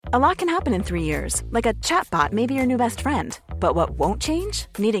A lot can happen in 3 years, like a chatbot may be your new best friend. But what won't change?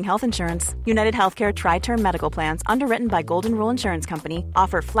 Needing health insurance. United Healthcare Tri-Term Medical Plans, underwritten by Golden Rule Insurance Company,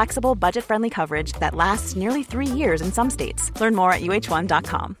 offer flexible, budget-friendly coverage that lasts nearly 3 years in some states. Learn more at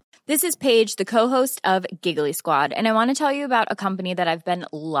uh1.com. This is Paige, the co-host of Giggly Squad, and I want to tell you about a company that I've been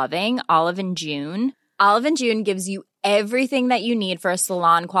loving, Olive & June. Olive & June gives you everything that you need for a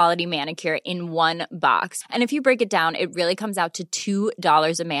salon-quality manicure in one box. And if you break it down, it really comes out to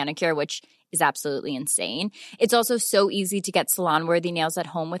 $2 a manicure, which is absolutely insane. It's also so easy to get salon-worthy nails at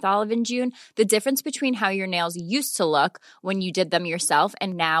home with Olive & June. The difference between how your nails used to look when you did them yourself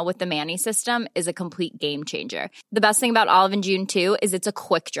and now with the Mani system is a complete game changer. The best thing about Olive & June, too, is it's a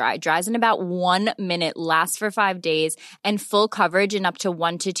quick dry. Dries in about 1 minute, lasts for 5 days, and full coverage in up to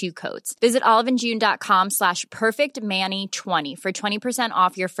 1 to 2 coats. Visit oliveandjune.com/perfectmani20 for 20%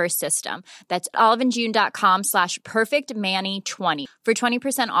 off your first system. That's oliveandjune.com/perfectmani20 for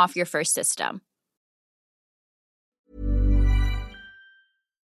 20% off your first system.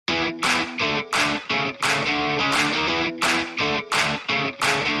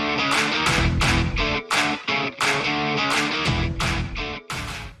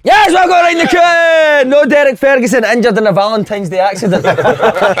 Yes, we're going in the queue! No Derek Ferguson injured in a Valentine's Day accident.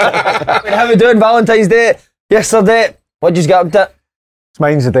 How we doing Valentine's Day yesterday? What'd you get up to? It's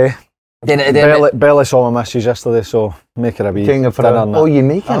mine's the day. Belly saw my missus yesterday, so make her a wee King of dinner. Oh, you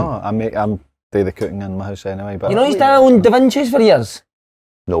making? Oh, I'm do the cooking in my house anyway. But You know he's done own Da Vinci's for years?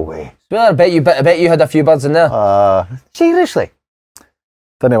 No way. Well, I bet you had a few birds in there. Seriously?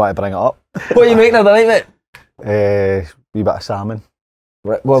 didn't want to bring it up. What are you making of the night, mate? Wee bit of salmon.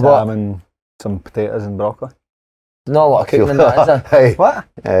 Salmon, some potatoes and broccoli. Not a lot of cooking in that, is there? Hey. What?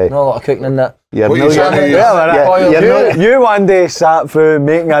 Hey. Not a lot of cooking in that. You one day sat through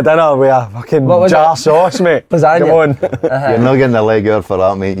making a dinner with a fucking jar sauce, mate. Lasagna. Come on. You're not getting the leg out for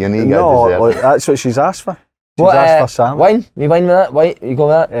that, mate. You need to get dessert. Like, that's what she's asked for. She's asked for salmon. Wine? You wine with that? White? You go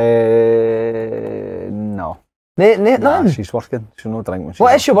with that? No. None? She's working. She'll not drink when she's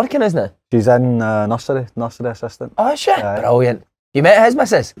What is she working as now? She's in nursery assistant. Oh, is she? Brilliant. You met his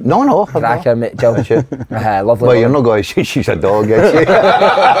missus? No. Cracker, mate, Jill. Lovely. Well, you're not going to say she's a dog, is she?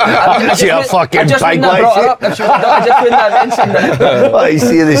 She's a fucking pig like she. I just wouldn't have mentioned that. I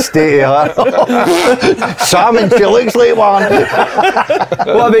see the state of her. Salmon, she looks like one.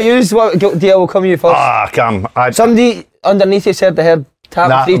 What about you? What deal will come you first? Come. Somebody underneath you said the hair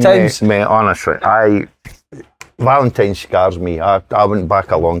tap 3 times. Mate, honestly, Valentine scars me. I went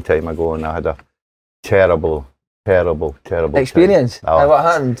back a long time ago and I had a terrible experience. What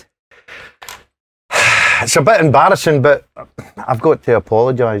happened? It's a bit embarrassing, but I've got to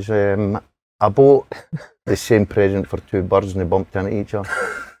apologise. I bought the same present for 2 birds and they bumped into each other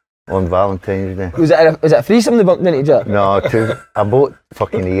on Valentine's Day. Was it a threesome they bumped into each other? No, 2. I bought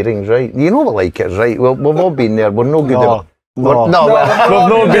fucking earrings, right? You know what like it, right? Well, we've all been there. We're no good at... We've not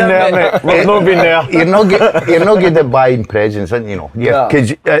been there, mate. We've not been there. You're not good at buying presents, aren't you? Know,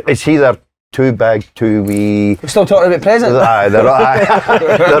 because it's either too big, too wee. We're still talking about presents.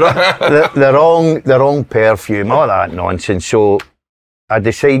 The wrong perfume, all that nonsense. So I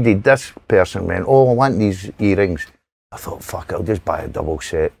decided, this person went, I want these earrings. I thought, fuck, I'll just buy a double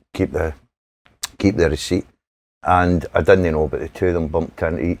set, keep the receipt. And I didn't know, but the 2 of them bumped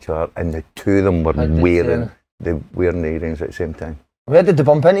into each other, and the 2 of them were wearing the earrings at the same time. Where did they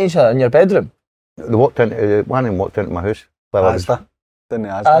bump into each other? In your bedroom? They walked into one and walked into my house. Well, I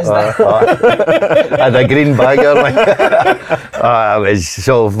had a green bag on.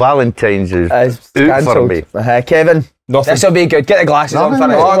 So Valentine's is out for me. Kevin, nothing. This will be good. Get the glasses on for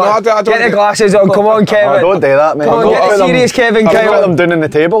I don't Get the glasses on. Come on, Kevin. Don't do that, mate. Come on, get serious, Kevin. I've got them down on the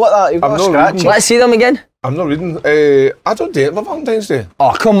table like that. You've got to scratch. Let's see them again. I'm not reading. I don't date for Valentine's Day.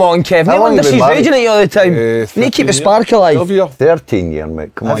 Oh, come on, Kevin. No wonder she's raging at you all the time. You need to keep the spark alive. 13 years,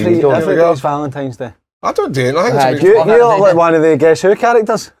 mate. Come on. Every day's Valentine's Day. I don't date. I think you look like one of the Guess Who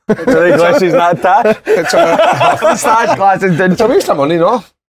characters. The glasses not attached. It's a waste of money, no?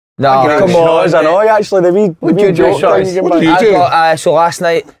 No, come on. I know, actually, the wee joke thing you can buy. So last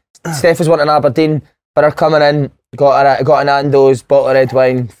night, Steph was wanting Aberdeen for her coming in. Got a Nando's, bottle of red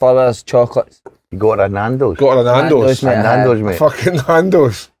wine, flowers, chocolates. You got a Nando's? Got a Nando's. Nando's, mate. Fucking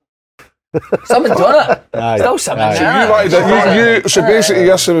Nando's. Something's on it. Still something. So basically,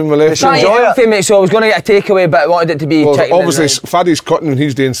 yesterday when we left, enjoy it, mate. So I was going to get a takeaway, but I wanted it to be chicken. Obviously, Faddy's cutting and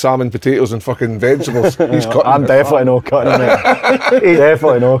he's doing salmon, potatoes, and fucking vegetables. He's cutting. I'm definitely no cutting, mate.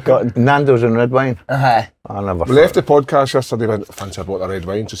 Definitely no cutting. Nando's and red wine. I never. We left the podcast yesterday. Went, fancy I bought the red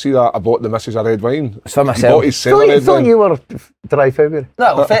wine. To see that, I bought the missus a red wine. It's for myself. I thought you were dry February.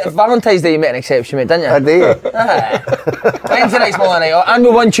 No, Valentine's Day you made an exception, mate, didn't you? I did. Wednesday night's my night, and we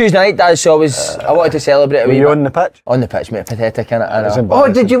won Tuesday night, Dad, so I wanted to celebrate a Were wee you bit. on the pitch? On the pitch, mate, pathetic, innit? I know.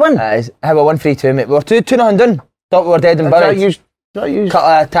 Oh, did you win? I won 3-2, mate. We were 2-0 done. Thought we were dead and buried. Couple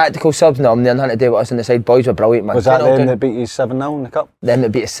of tactical subs, no, I'm there to do with us on the side. Boys were brilliant, man. Was that them that beat you 7-0 in the cup? Then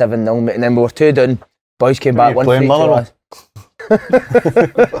it beat us 7-0, mate, and then we were 2 down. Boys came back, 1-3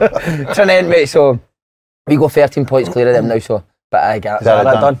 Trinent, mate, so we go 13 points clear of them now, so. But I got Is that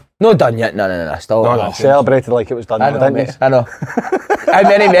done? No done yet, no, still. No, celebrated like it was done, I know, didn't mate, you? I know. How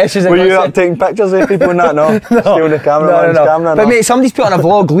many messages Were you up taking pictures of people and that? No? Stealing the cameraman's camera? But mate, somebody's put on a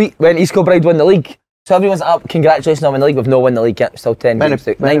vlog when East Kilbride won the league. So everyone's up, congratulations on winning the league. We've not won the league yet, still 9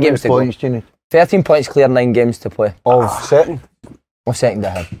 games to points go. do you need? 13 points clear, 9 games to play. Of second? Of second, I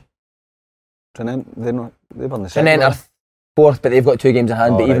have. Trinent, they won the second. Trinent are 4th, but they've got 2 games in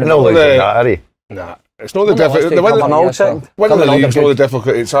hand. But even No, like that, are they? Nah, it's not the let's difficult. do The Coming winning on, second. the league's good. not the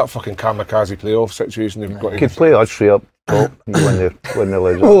difficult. It's that fucking kamikaze playoff situation. They've got to Could play us 3 up top and win the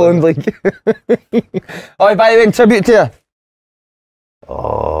league. Holland League. Oh, by the way, in tribute to you.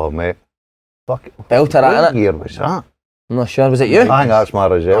 Oh, mate. Fuck it. Belter, What innit? year was that? I'm not sure, was it you? I think that's my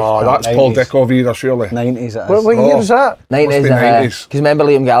reserve. Oh, that's Paul 90s. Dickov either, surely. 90s it is. What year was that? 90s. Must be 90s. Because remember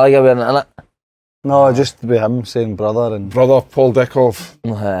Liam Gallagher wearing it, innit? No, just with him saying brother and... Brother Paul Dickov.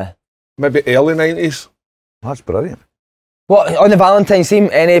 Uh, Maybe early 90s. That's brilliant. What, on the Valentine's team,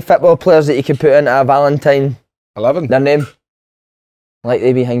 any football players that you could put into a Valentine, 11. their name? Like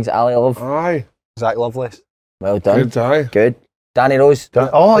they behind Ali Love. Aye. Zach Lovelace. Well done. Good, aye. Good. Danny Rose.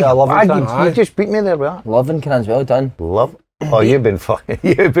 Oh, Yeah, I love him, you just beat me there with that. Loving Canans, well done. Love. Oh, you've been fucking.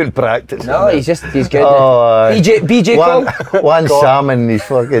 You've been practicing. No, he's good. Oh, BJ one, Cole. one salmon, he's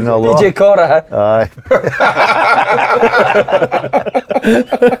fucking all over. BJ Cora, huh? Aye.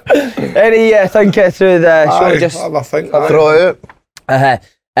 Any thing through the show? Aye, Just I think. Throw it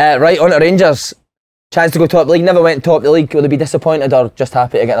out. right on to Rangers. Chance to go top the league. Never went top of the league. Will they be disappointed or just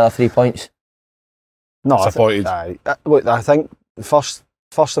happy to get another 3 points? No, Disappointed. Look, I think first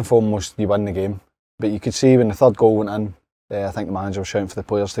and foremost you win the game, but you could see when the third goal went in, I think the manager was shouting for the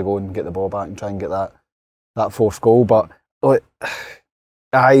players to go and get the ball back and try and get that 4th goal. But look,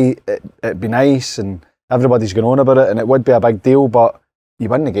 it'd be nice and everybody's going on about it and it would be a big deal. But you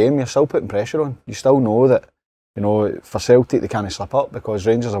win the game, you're still putting pressure on. You still know that for Celtic they can't slip up because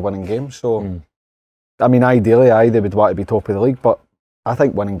Rangers are winning games. So I mean, ideally, they would want to be top of the league, but I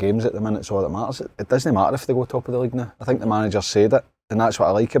think winning games at the minute's all that matters. It doesn't matter if they go top of the league now. I think the manager said it, and that's what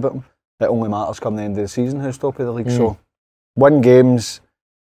I like about him. It only matters come the end of the season who's top of the league. So win games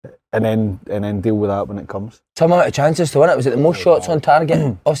and then deal with that when it comes. Some amount of chances to win it. Was it the most shots on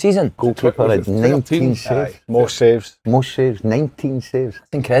target all season? Goalkeeper had 19 saves. Most saves. Most saves, 19 saves. That's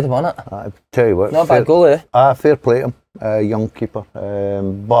incredible, isn't it? I tell you what. Not a bad goal, eh? Fair play to him, young keeper.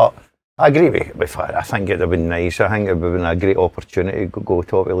 But I agree with that. I think it'd have been nice. I think it would have been a great opportunity to go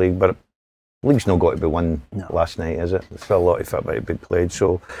top of the league, but the league's not got to be won last night, is it? There's still a lot of football to be played.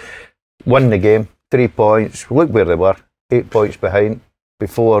 So, won the game, 3 points. Look where they were, 8 points behind.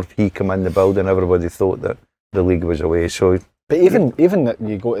 Before he came in the building, everybody thought that the league was away. So, But even that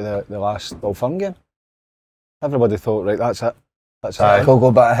you go to the last Old Firm game, everybody thought, right, that's it. That's it.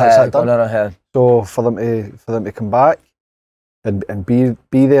 Go back That's ahead. it done. Go ahead. So for them to come back and be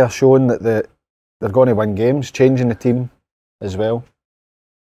there, showing that they're going to win games, changing the team as well.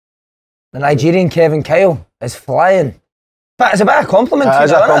 The Nigerian Kevin Kyle is flying. But it's a bit of a compliment to That you,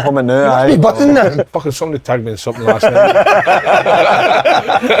 is a isn't it? compliment now. You must aye. be buzzing now. Fucking somebody tagged me in something last night.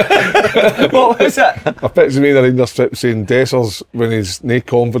 What was it? A picture of me in the Rangers trip saying Dessers when he's no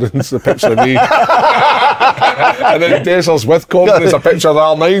confidence, the picture of me. And then Dessers with confidence, a picture of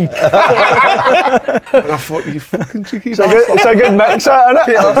R9. And I thought, you fucking cheeky bastard. It's a good mix, isn't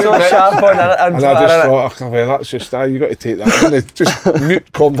it? So sharp on it. And I just thought, well, that's just, you got to take that in. Just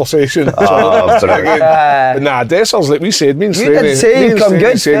mute conversation. Oh, So, brilliant. but nah, Dessers, like we said, me and You Slaney, did say he'd come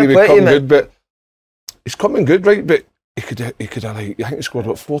good, said he fair would play to come you, mate. good, but he's coming good, right? But he could have, like, I think he scored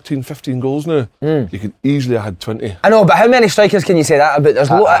about 14, 15 goals now. He could easily have had 20. I know, but how many strikers can you say that about? There's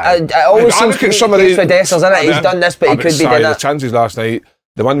it always I seems look to at be some of the case the- with Dessers, isn't it? He's done this, but he could be doing The that. chances last night,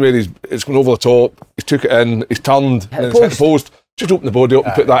 the one where it's gone over the top, he took it in, he's turned, and it's hit the post, just open the body up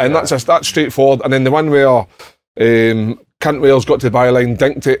and put that in. That's straightforward. And then the one where Cantwell's got to the byline,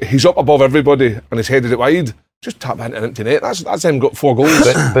 dinked it, he's up above everybody and he's headed it wide. Just tap it into an empty net. That's him got 4 goals.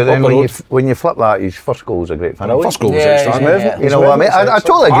 But then when you flip that, his first goal's a great finish. First goal was Yeah, outstanding. yeah. You know what I mean? I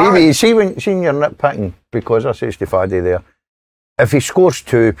totally agree with you. See you're nitpicking, because I says to Faddy there, if he scores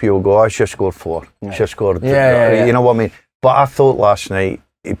 2, people go, I should score 4. Should scored. Yeah. You know what I mean? But I thought last night,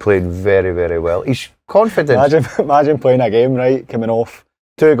 he played very, very well. He's confident. Imagine playing a game, right, coming off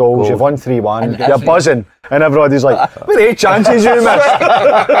 2 goals, you've won 3-1, you're buzzing, and everybody's like, what 8 chances you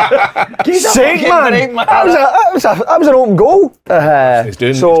missed? Sake, man! That was an open goal. He's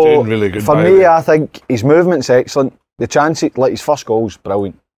doing really good. For me, I think his movement's excellent. The chance, like his first goal's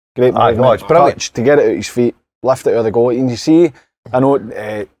brilliant. Great movement, it's brilliant. touch to get it out his feet, lift it out of the goal. And you see, I know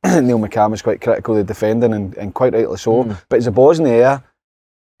Neil McCann was quite critical of the defending, and quite rightly so, but as the ball's in the air,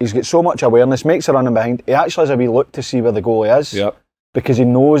 he's got so much awareness, makes a running behind. He actually has a wee look to see where the goalie is. Yep. Because he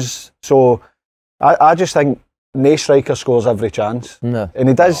knows. So I just think no striker scores every chance. No. And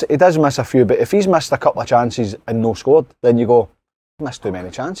he does miss a few, but if he's missed a couple of chances and no scored, then you go, he missed too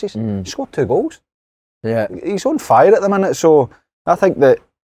many chances. He scored 2 goals. Yeah. He's on fire at the minute, so I think that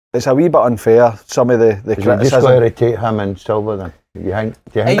it's a wee bit unfair, some of the criticism. You just got to rotate him and Silva then.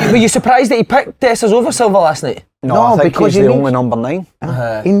 Were you surprised that he picked Dessers over Silva last night? No, I think he's the only number 9.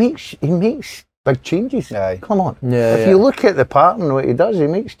 He makes big changes. Aye. Come on. If you look at the pattern, what he does, he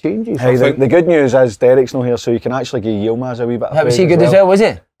makes changes. Hey, the good news is Derek's not here, so you can actually give Yilmaz a wee bit of Was he praise good as well, was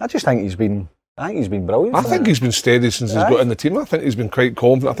he? I just think he's been brilliant. I think he's been steady since he's got in the team. I think he's been quite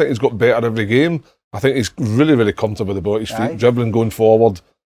confident. I think he's got better every game. I think he's really, really comfortable with the ball at his feet, dribbling, going forward.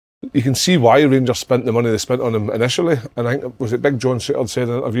 You can see why Rangers spent the money they spent on him initially. And I think, was it Big John Sutter said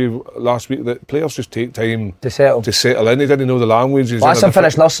in an interview last week that players just take time to settle in. He didn't know the language. Well, that's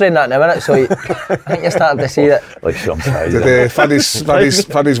unfinished nursery in that now, isn't it? So I think you're starting to see it. Like sometimes. Did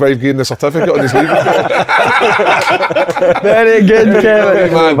Fanny's wife gain the certificate on his leave? Very good,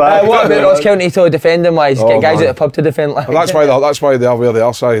 Kevin. What about Ross County to defending wise? Get guys at the pub to defend. Well, that's why they are where they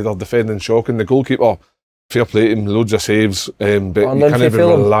are. They're defending shocking. The goalkeeper, fair play to him, loads of saves, but you can't even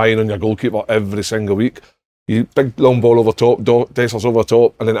rely on your goalkeeper every single week. You big long ball over top, Dessers over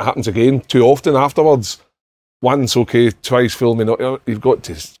top, and then it happens again too often afterwards. Once okay, twice filming. You've got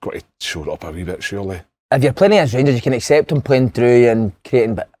to show it up a wee bit, surely. If you're playing against Rangers, you can accept him playing through and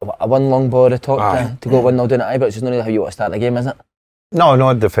creating a one long ball at the top to go 1-0 down at but it's just not really how you want to start the game, is it? No,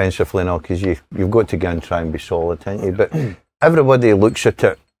 not defensively, no, because you've got to go and try and be solid, haven't you? But everybody looks at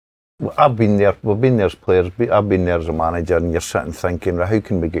it. I've been there, we've been there as players, I've been there as a manager, and you're sitting thinking, how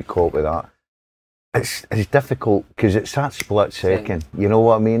can we get caught with that? It's difficult because it's that split second. You know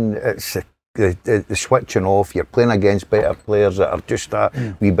what I mean? It's the switching off. You're playing against better players that are just that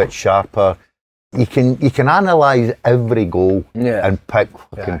wee bit sharper. You can analyse every goal and pick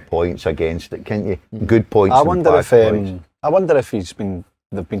fucking points against it, can't you? Good points. I wonder if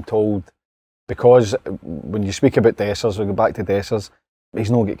they've been told, because when you speak about Dessers, we go back to Dessers. He's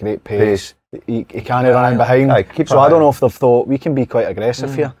not got great pace. He can't run in behind. So I don't know if they've thought we can be quite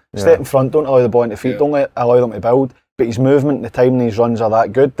aggressive here. Step in front, don't allow the ball into feet, don't allow them to build. But his movement, the timing, his runs are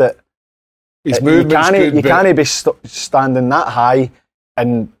that good that you can't be standing that high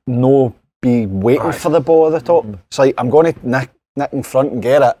and no be waiting for the ball at the top. It's like, I'm going to nick in front and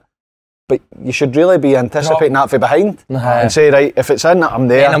get it. But you should really be anticipating that from behind and say, right, if it's in, I'm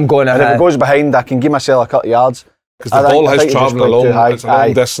there. And if it goes behind, I can give myself a couple of yards. Because the ball has travelling along, it's a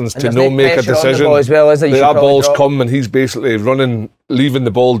long distance to make a decision. That ball's come and he's basically running, leaving the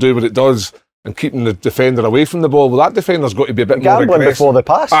ball do what it does and keeping the defender away from the ball. Well, that defender's got to be a bit more aggressive. Before the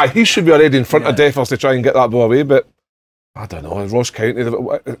pass. He should be already in front of Dessers to try and get that ball away, but I don't know. Ross County,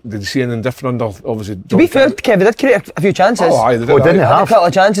 did you see anything different under, obviously? To be fair, Kevin, they did create a few chances. They didn't have a couple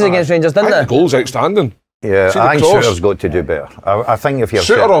of chances against Rangers, didn't they? The goal's outstanding. Yeah, I think Shooter's got to do better. I think if you're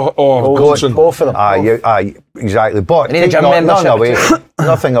Shooter or Goldson, both of them. Exactly. But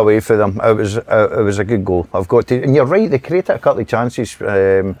nothing away for them. It was a good goal. I've got to, and you're right. They created a couple of chances.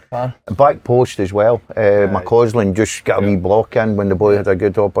 Back post as well. McCausland just got a wee block in when the boy had a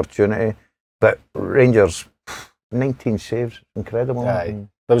good opportunity. But Rangers, 19 saves, incredible. There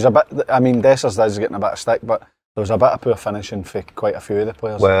was a bit. I mean, Dessers is getting a bit of stick, but there was a bit of poor finishing for quite a few of the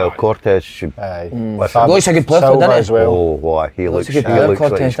players. Well, Cortez should. Looks a good player, Silva doesn't he? as well. Oh, wow, he looks like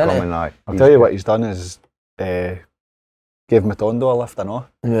he's coming. I'll tell you what he's done is gave Matondo a lift, I know.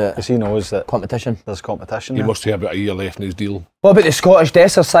 Yeah. Because he knows that there's competition. He must have about a year left in his deal. What about the Scottish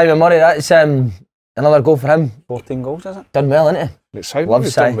Dessers, Simon Murray? That's another goal for him. 14 goals, is it? Done well, isn't he?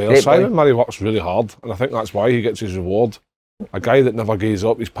 Simon Murray works really hard, and I think that's why he gets his reward. A guy that never gives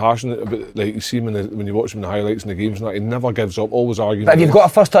up. He's passionate about, like you see him when you watch him in the highlights in the games and that. He never gives up. Always arguing. But if you've got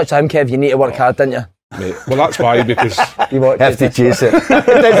a first touch of him, Kev, you need to work hard, don't you? Mate, well, that's why, because you have to chase it.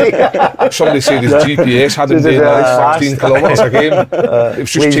 Somebody said his GPS hadn't been like 16 kilometres a game. It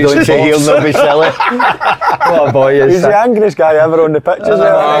was just chasing he'll not be silly. What a boy is. He's the angriest guy ever on the pitch as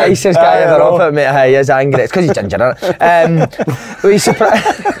well. Nicest guy ever off it, mate. He is angry. It's because he's ginger, isn't it? Were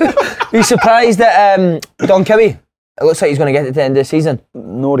you surprised that Don Cowie It looks like he's going to get it to the end of the season.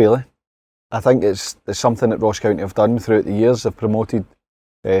 No, really. I think it's something that Ross County have done throughout the years. They've promoted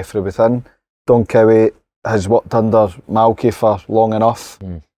from within. Don Cowie has worked under Malky for long enough,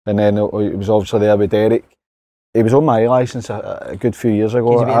 and then he was obviously there with Derek. He was on my licence a good few years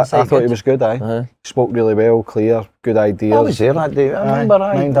ago. I thought he was good, He spoke really well, clear, good ideas. I was there that day. I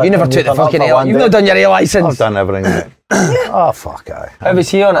remember. You never took the fucking A. You've not done your A licence. I've done everything. Oh, fuck, aye. How was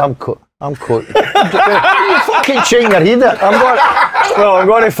he on it? I'm caught. You fucking change your head. I'm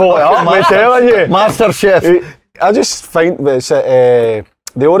going to follow it up, I'm telling you. Master Chef. I just find that it's at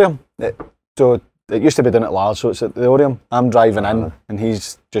the Orium. So it used to be down at Lars, so it's at the Orium. I'm driving in and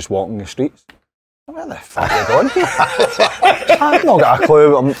he's just walking the streets. Where the fuck are you going? I've not got a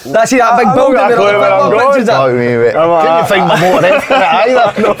clue. That's that big building. I've not got a clue where I'm going. Fuck me, mate. Couldn't you find my motor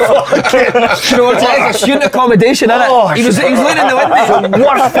either? No fucking. You know what, it's a student accommodation, innit? He was looking in the window. The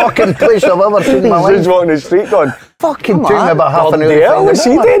worst fucking place I've ever seen in my He's life. just walking the street going, Fucking took me about half an hour. the hell is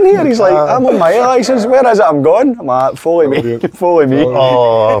he doing here? He's like, I'm on my licence, where is it I'm going? I'm like, follow me, follow me.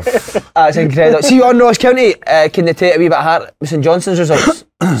 Oh, That's incredible. See, on Ross County, can they take a wee bit of heart with St Johnston's results?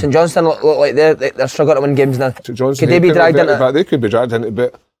 St Johnston look like they're struggling to win games now. Johnson, Could they be dragged into it? They could be dragged into a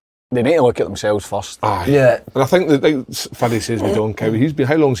bit. They need to look at themselves first. Aye. Yeah. And I think that, like Faddy says with Don Cowie, he's been,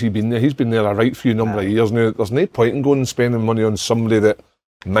 how long's he been there? He's been there a right few number of years now. There's no point in going and spending money on somebody that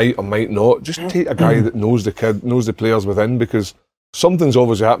might or might not. Just take a guy that knows the kid, knows the players within, because something's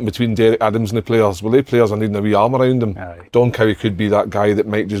obviously happened between Derek Adams and the players. Well, the players are needing a wee arm around them. Aye. Don Cowie could be that guy that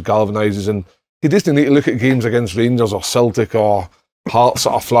might just galvanises, and he doesn't need to look at games against Rangers or Celtic or Hearts that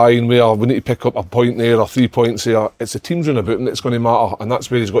are flying where we need to pick up a point there or 3 points there. It's the teams running about and it's going to matter, and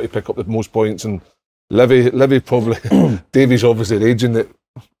that's where he's got to pick up the most points. And Livy probably, Davies obviously raging that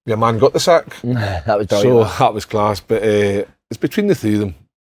your man got the sack. That was brilliant. So that was class, but it's between the three of them.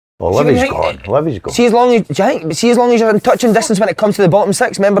 well, Livy's gone. Livy's gone. See, as long as you're in touching distance when it comes to the bottom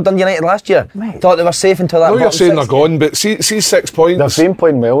six, remember Dundee United last year? Mate. Thought they were safe until that No, bottom you're saying six. they're gone, but see 6 points. They've been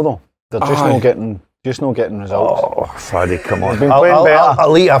playing well though. They're just Aye. not getting results. Oh, Freddie, come on. They've been playing better.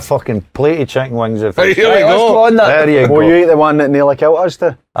 I'll eat a fucking plate of chicken wings if Right, it's... here we Right, let's go. go on that. There you Will go. you eat the one that nearly killed us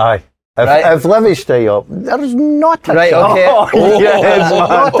to? Aye. If Livy stay up, there's not a Right, chance. okay. Yes,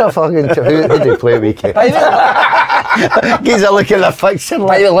 not a fucking chance. Who did they play weekend? Gives a look at the fixture. By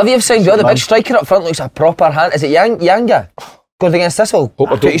Like, the way, Livy have signed well. The big striker up front looks a proper hand. Is it Yanga? Scored against Thistle.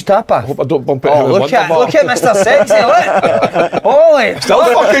 Hope I Took his tapa. Hope I don't bump it. Oh, look at Mr. Sexy, look. Holy. Still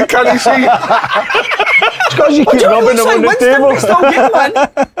fucking can't you see? It's because you keep rubbing them on the table.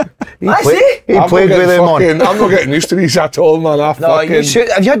 he played with him on. I'm not getting used to these at all, man. No, you should.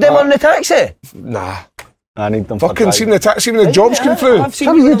 Have you had them on the taxi? Nah. I need them for Fucking driving. seen the taxi when the jobs come through. I've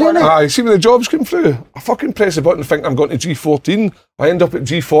seen you doing it. Aye, see when the jobs come through. I fucking press the button and think I'm going to G14. I end up at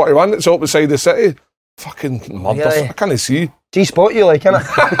G41. It's up beside the city. Fucking murder. Really? I can't see. G-spot you like, innit?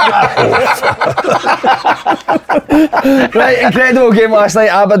 Right, incredible game last night.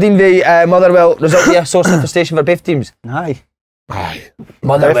 Aberdeen v Motherwell. Result here, source of frustration for both teams. Aye. Aye.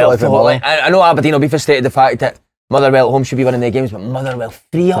 Motherwell Definitely for thought, like, I know Aberdeen will be frustrated the fact that Motherwell at home should be winning their games, but Motherwell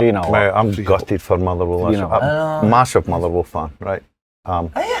 3-up. 3-0. Mate, I'm gutted for Motherwell. You know. I'm a massive Motherwell fan, right?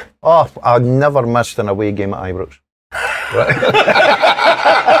 Oh, I never missed an away game at Ibrox.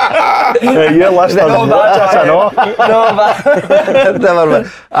 You're listening. No, That's a no. No, but Never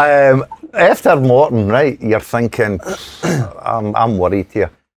mind. After Morton, right, you're thinking, I'm worried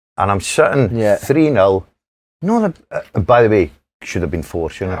here. And I'm sitting Yeah. 3-0. No, by the way, should have been 4,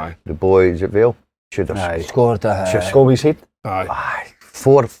 shouldn't it? Aye. The boys at Vale should have Aye. scored Just Scobie's head. Aye.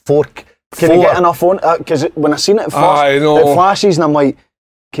 4. Can you get enough on? Because when I seen it at first, Aye, no. it flashes and I'm like,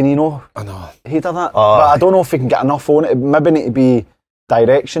 can you know I know. header that? But I don't know if we can get enough on it. It maybe need to be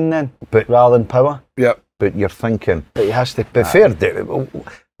direction then, But- rather than power. Yep. But you're thinking, But he has to. but fair,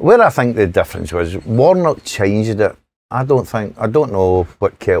 where I think the difference was, Warnock changed it. I don't know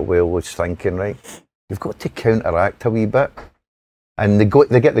what Keltwell was thinking, right? You've got to counteract a wee bit. And they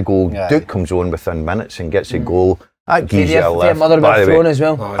get the goal. Aye. Duke comes on within minutes and gets a goal. That gives you a their lift. Motherwell By the thrown way, as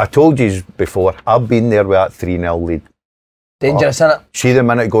well. Aye. I told you before, I've been there with that 3-0 lead. Dangerous, innit? See the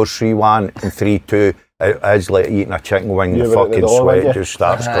minute it goes 3-1 and 3-2, it's like eating a chicken wing, You the were at the fucking door, weren't sweat you? just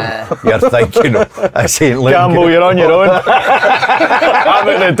starts coming. You're thinking, this ain't looking Gamble, good. you're on your own. I'm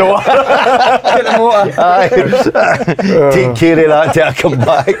at the door. Get the motor. Aye. Take care of that till I come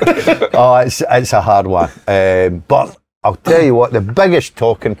back. Oh, it's a hard one. But I'll tell you what, the biggest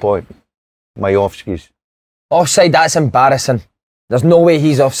talking point, Majowski's. Offside, that's embarrassing. There's no way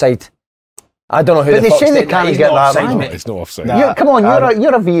he's offside. I don't know who But the they fuck's say they did can't he's get not that offside, right. mate. It's no offside. Nah. Come on,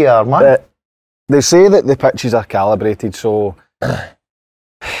 you're a VR man. They say that the pitches are calibrated, so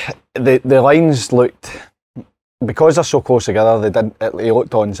the lines looked because they're so close together, they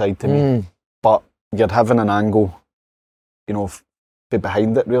looked onside to me. But you're having an angle, you know,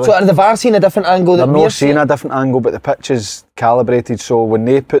 behind it really. So are the VAR seeing a different angle? They're not seeing a different angle, but the pitch is calibrated. So when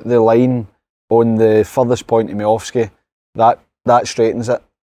they put the line on the furthest point of Miovski, that straightens it.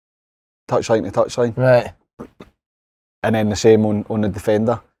 Touchline to touchline. Right. And then the same on the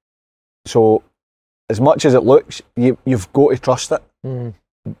defender. So as much as it looks, you've got to trust it.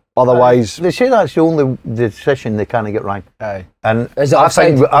 Otherwise, they say that's the only decision they can't get right. Aye. And is it I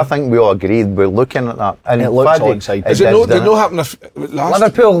offside? think we all agreed. We're looking at that, and it looks Paddy, onside. Did it not happen last?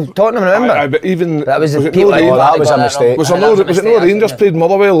 Liverpool, Tottenham, remember? Aye, but even that was it people. that was a mistake. Was it no Rangers played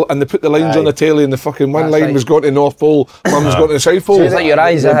Motherwell and they put the lines on the telly and the fucking one line was going to North Pole, one was going to South Pole. It's like your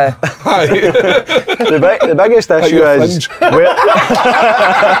eyes. The biggest issue is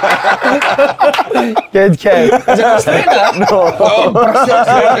Good kid. Is it mistake that? No.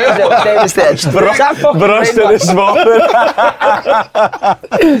 Brushed it this morning.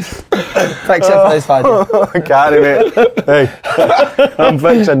 Fix it for this Paddy. Carry mate. Hey, I'm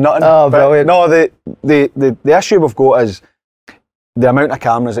fixing nothing. Oh, brilliant. No, the issue we've got is the amount of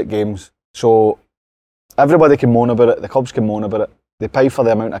cameras at games. So everybody can moan about it. The clubs can moan about it. They pay for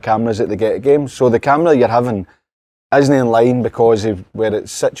the amount of cameras that they get at games. So the camera you're having isn't in line because of where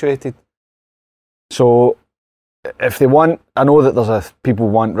it's situated. So if they want, I know that people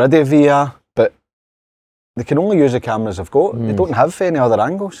want rid of VR, but they can only use the cameras they've got. They don't have any other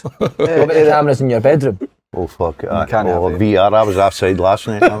angles. What about the cameras in your bedroom? Oh fuck it! Can't have VR. I was offside last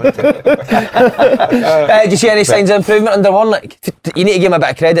night. Do you see any signs of improvement under Warnock? You need to give him a bit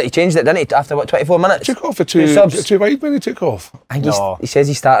of credit. He changed it, didn't he? After what, 24 minutes? Took off for two wide when he took off. I think he says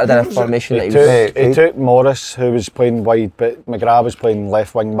he started in a formation that he took Morris, who was playing wide, but McGrath was playing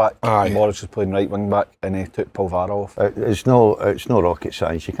left wing back. Morris was playing right wing back, and he took Pulvara off. It's no rocket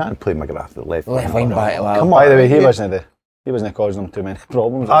science. You can't play McGrath the left wing back. Wow. Come on. By the way, he wasn't causing them too many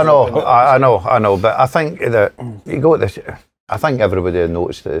problems. I know, but I think that you go this. I think everybody had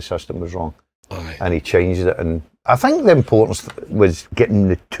noticed that the system was wrong, and he changed it. And I think the importance was getting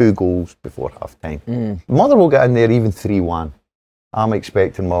the 2 goals before half time. Motherwell get in there even 3-1. I'm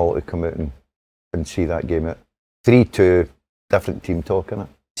expecting Mull to come out and see that game out. 3-2, different team talking it.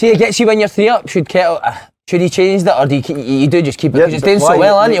 See when you're 3 up, should he change that, or do you just keep it? Because it's doing so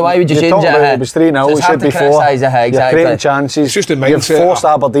well, aren't you? Why would you change it? It was 3-0, so it should be 4. Exactly. You're creating chances. It's just a mindset. You've forced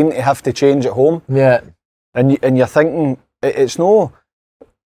Aberdeen to have to change at home. Yeah. And you're thinking, it's no...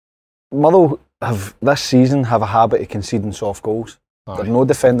 Motherwell this season have a habit of conceding soft goals. They're not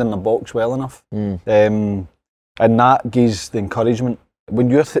defending the box well enough. And that gives the encouragement.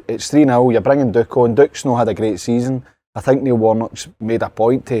 When it's 3-0, you're bringing Duke on. Duke's not had a great season. I think Neil Warnock's made a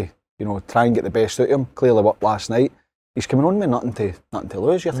point to try and get the best out of him. Clearly worked last night. He's coming on with nothing to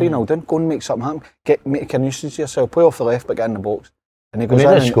lose. You're 3-0 down. Go and make something happen. Make a nuisance of yourself. Play off the left, but get in the box. And he goes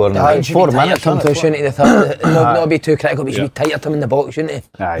in. Scoring 4 minutes. Not be too critical, but you should be tighter to him in the box, shouldn't he?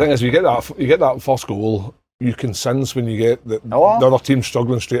 The thing is, you get that first goal. You can sense when you get the other team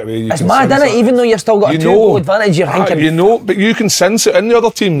struggling straight away. It's mad, isn't it? Even though you've still got a 2-goal advantage, you're thinking. But you can sense it in the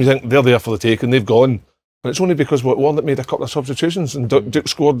other team. You think they're there for the take, and they've gone. And it's only because Warnock made a couple of substitutions and Duke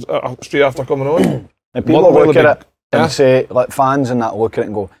scored straight after coming on. And people look at it and say, like fans and that look at it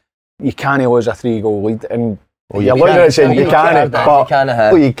and go, you can't lose a 3-goal lead. And you're looking at it saying, you can't,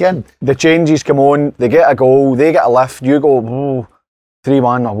 but you can. The changes come on, they get a goal, they get a lift, you go,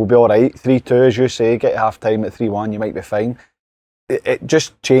 3-1, we'll be alright. 3-2, as you say, get half time at 3-1, you might be fine. It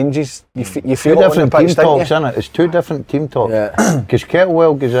just changes. You feel two different team talks, isn't it? It's 2 different team talks. Because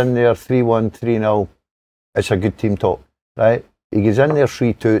Kettlewell goes in there 3-1, 3-0. It's a good team talk, right? He goes in there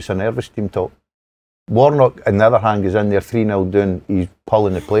 3-2, it's a nervous team talk. Warnock, on the other hand, goes in there 3-0 down, he's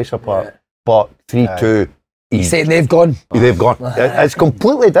pulling the place apart. But 3-2, he's saying they've gone. They've gone. It's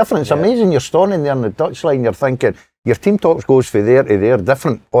completely different. It's amazing. You're standing there on the touchline, you're thinking, your team talks goes from there to there,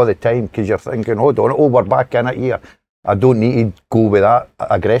 different all the time, because you're thinking, hold on, we're back in it here. I don't need to go with that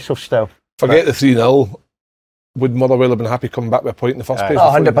aggressive style. Forget the 3-0. Would Motherwell have been happy coming back with a point in the first place?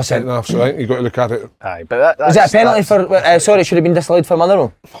 100%. So I think you've got to look at it. Aye, but is it a penalty for... sorry, should have been disallowed for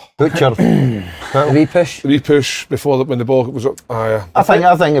Motherwell? Butcher. The re-push before when the ball was up. I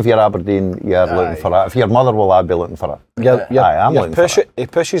think if you're Aberdeen, you're looking for that. If you're Motherwell, I'd be looking for that. I'm looking for that. He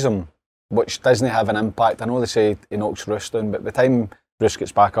pushes him, which doesn't have an impact. I know they say he knocks Roos down, but by the time Roos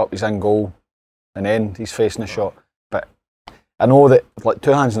gets back up, he's in goal, and then he's facing a shot. But I know that, like,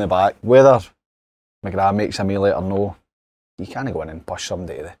 2 hands in the back, whether McGrath makes a melee or no, you can't go in and push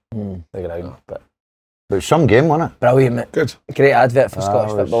somebody to the ground. But But it's some game, wasn't it? Brilliant, mate. Good. Great advert for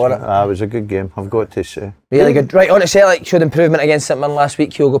Scottish football, wasn't it? It was a good game, I've got to say. Really good. Right, on to Celtic, showed improvement against St Mirren last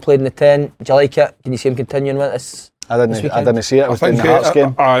week. Kyogo played in the 10. Do you like it? Can you see him continuing with this? I didn't see it. I was in the Hearts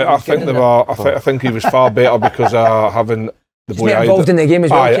game. I think they were. I think he was far better because having the boy involved in the game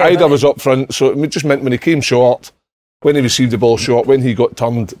as well. Ida was up front, so it just meant when he came short, when he received the ball short, when he got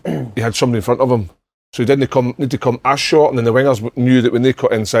turned, he had somebody in front of him. So he didn't need to come as short, and then the wingers knew that when they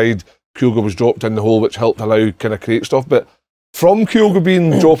cut inside, Kyogo was dropped in the hole, which helped allow kind of create stuff. But from Kyogo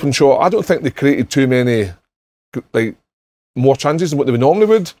being dropping short, I don't think they created too many more chances than what they normally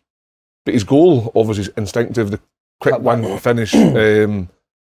would. But his goal obviously is instinctive, the quick one finish.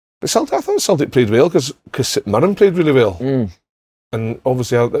 But Celtic, I thought Celtic played well because St Mirren played really well, and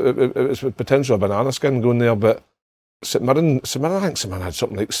obviously it was potential a banana skin going there, but. St Mirren, I think St Mirren had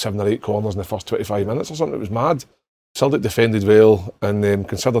something like 7 or 8 corners in the first 25 minutes or something. It was mad. Celtic defended well, and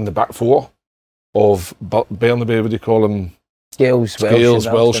considering the back four of Bernabeu, what do you call him? Scales,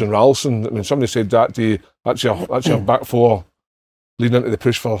 Welsh and Ralston. I mean, somebody said that to you, that's your back four leading into the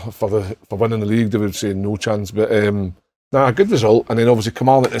push for winning the league. They would say no chance, but a good result. And then obviously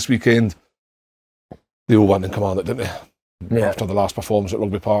Kilmarnock this weekend, they all won in Kilmarnock, didn't they? Yeah. After the last performance at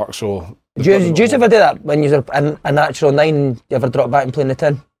Rugby Park, so. Do you ever do that when you're in a natural 9? You ever drop back and play in the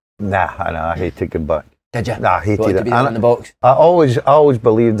 10? Nah, I hated going back. Did you? Nah, I hated it. In the box. I always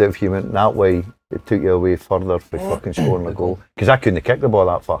believed that if you went that way, it took you away further from fucking scoring a goal. Because I couldn't kick the ball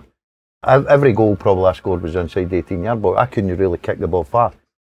that far. Every goal probably I scored was inside the 18-yard box. I couldn't really kick the ball far.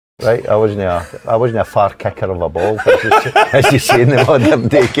 Right, I wasn't a far kicker of a ball, as you say in the modern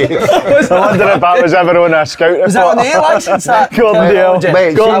day game. I wonder if that was ever on a scout report. Was that on the A-license?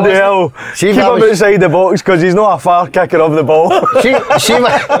 Gordale. Keep him outside the box because he's not a far kicker of the ball. see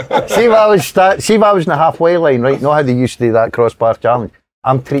if I was in the halfway line, right? Know how they used to do that crossbar challenge?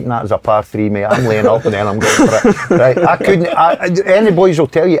 I'm treating that as a par 3, mate. I'm laying up and then I'm going for it. Right? I couldn't. Any boys will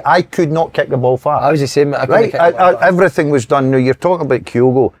tell you I could not kick the ball far. I was the same. Right? Everything was done. Now you're talking about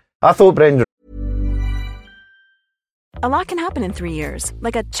Kyogo. I thought Brendan. A lot can happen in 3 years,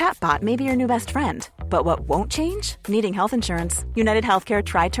 like a chatbot may be your new best friend. But what won't change? Needing health insurance. United Healthcare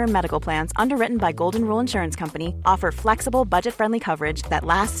Tri-Term Medical Plans, underwritten by Golden Rule Insurance Company, offer flexible, budget-friendly coverage that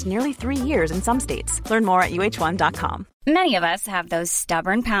lasts nearly 3 years in some states. Learn more at uh1.com. Many of us have those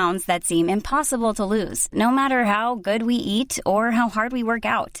stubborn pounds that seem impossible to lose, no matter how good we eat or how hard we work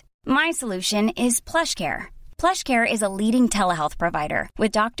out. My solution is PlushCare. PlushCare is a leading telehealth provider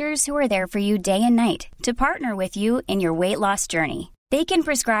with doctors who are there for you day and night to partner with you in your weight loss journey. They can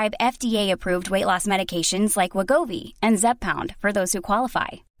prescribe FDA-approved weight loss medications like Wegovy and Zepbound for those who qualify.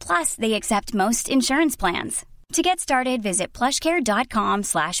 Plus, they accept most insurance plans. To get started, visit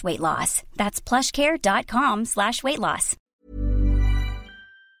plushcare.com/weightloss. That's plushcare.com/weightloss.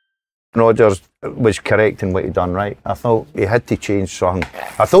 Rodgers was correct in what he'd done, right? I thought he had to change something.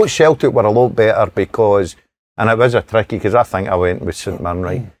 I thought Celtic were a lot better because, and it was a tricky, because I think I went with St Mirren,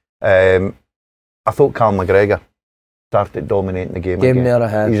 right? I thought Cal McGregor started dominating the game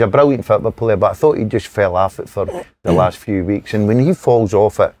again. He's a brilliant football player, but I thought he just fell off it for the last few weeks. And when he falls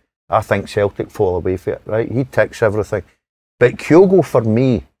off it, I think Celtic fall away from it, right? He ticks everything. But Kyogo, for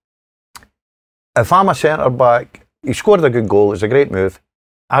me, if I'm a centre-back, he scored a good goal, it's a great move.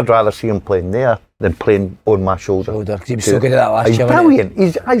 I'd rather see him playing there than playing on my shoulder. Because he was so good at that last year. He's brilliant.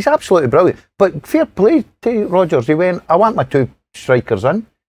 He's absolutely brilliant. But fair play to Rodgers. He went, I want my 2 strikers in.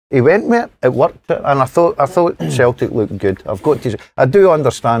 He went with it. It worked. And I thought Celtic looked good. I've got to say, I do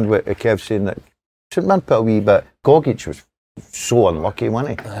understand what Kev's saying, that St Mirren put a wee bit. Gogic was so unlucky,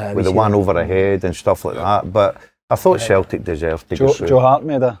 wasn't he? With the one over the head and stuff like that. But I thought Celtic deserved to go through. Joe Hart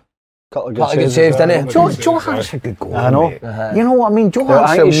made a couple of good saves, didn't he? Joe Hart's a good goal. I know. You know what I mean? Joe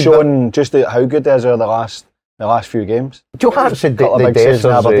Hart's I think he's shown just how good he is over the last few games. Joe Hart's a couple of big saves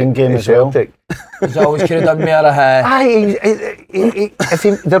in the Aberdeen game as well. He's always could have done more.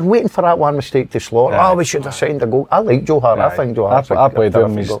 If they're waiting for that one mistake to slot, we should have signed a goal. I like Joe Hart. I think Joe Hart's I played with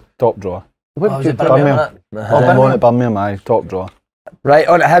him. He's top drawer. Birmingham, top drawer. Right,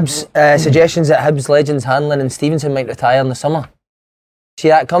 on to Hibs. Suggestions that Hibs legends Hanlon and Stevenson might retire in the summer. See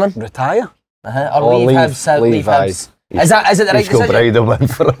that coming? Retire? Or leave Hibs. Leave Hibs. Is it the right decision? Bride will win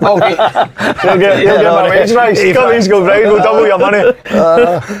for him. You'll get my wage rise. Come in, go Bride, we'll double your money.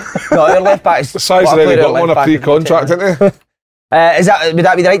 No, their left back is... The size of they got one a pre-contract, didn't they? Would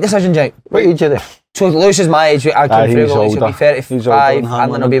that be the right decision, Jake? What age are they? So Lewis is my age. I came through. Lewis will be 35.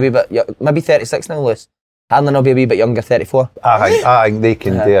 Hanlon will be a wee bit... Maybe 36 now, Lewis. Hanlon will be a wee bit younger, 34. I think they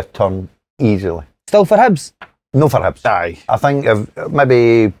can do a turn easily. Still for Hibs? No for Hibs. Aye. I think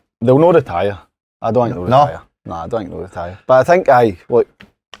maybe... They'll not retire. I don't think they'll retire. No, I don't think they'll retire. But I think, look,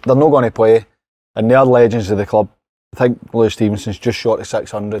 they're not going to play and they are legends of the club. I think Lewis Stevenson's just short of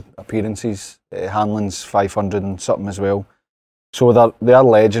 600 appearances. Hanlon's 500 and something as well. So they are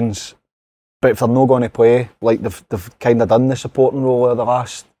legends. But if they're not going to play, like they've kind of done the supporting role over the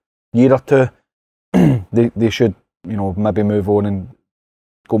last year or two, they should, maybe move on and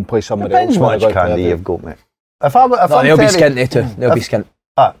go and play somewhere else. How much candy you've got, mate? If they'll be skint, they too. They'll be skint.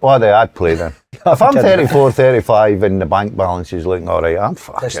 I'd play then. If I'm 34, 35 and the bank balance is looking alright, I'm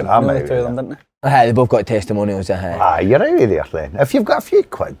fucking, I'm out of there. They both got testimonials. You're out of there then. If you've got a few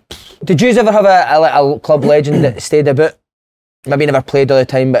quid. Did you ever have a club legend that stayed about? Maybe never played all the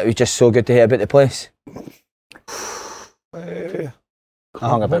time, but it was just so good to hear about the place. I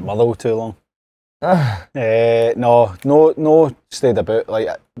hung about Motherwell too long. No, stayed about. Like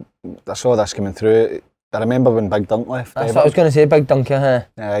I saw this coming through. I remember when Big Dunk left. That's what I was going to say, Big Dunk.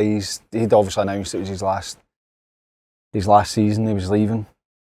 He'd obviously announced it was his last season. He was leaving,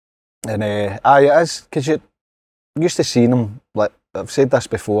 and it is because you used to seeing him. Like I've said this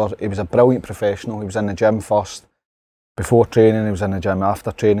before, he was a brilliant professional. He was in the gym first. Before training, he was in the gym.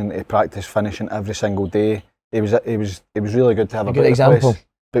 After training, he practiced finishing every single day. He was really good to have a good example.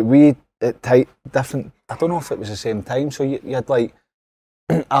 But we at different. I don't know if it was the same time. So you had like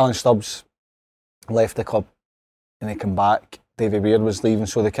Alan Stubbs left the club and he came back. Davy Weir was leaving.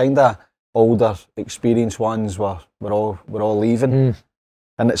 So the kind of older, experienced ones were all leaving,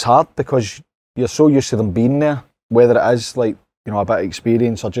 and it's hard because you're so used to them being there. Whether it is like a bit of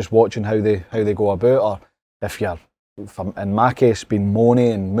experience or just watching how they go about, or if you're. In my case, being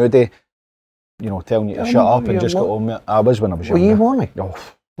moany and moody, telling you to shut up and just go home. I was when I was younger. Were you moany? Oh,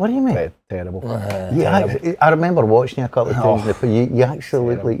 what do you mean? Terrible. I remember watching you a couple of times. You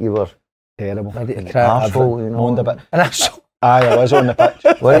actually looked like you were terrible. Arsehole, moaned a bit. I was on the pitch.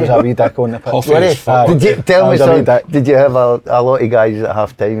 I was a wee dick on the pitch. Did you tell me something? Did you have a lot of guys at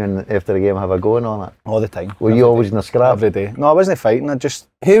half time and after the game have a go on it? All the time. Were you always in a scrap? Every day. No, I wasn't fighting.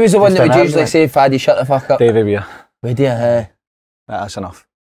 Who was the one that would usually say, Faddy, shut the fuck up? Davy Weir. Would you? That's enough.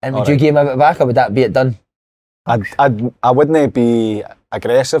 And would you give him a bit back, or would that be it done? I wouldn't be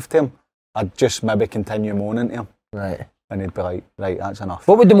aggressive to him. I'd just maybe continue moaning to him. Right. And he'd be like, right, that's enough.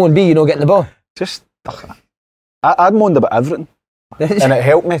 What would the moan be, getting the ball? Just, I'd moaned about everything. And it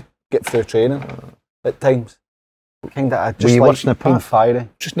helped me get through training at times. Kind of, I just watching the being fiery.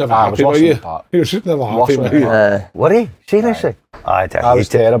 Just never happy with you. You were just never happy with you. Were you? Seriously? I was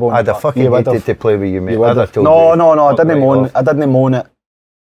terrible. I'd have fucking hated to play with you, mate. No, I didn't moan it.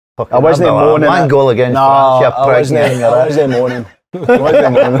 I wasn't moaning. One goal against France, you're pregnant. I wasn't moaning. Look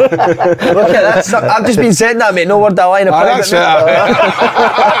at that. I've just been saying that, mate. No word of line of that's it.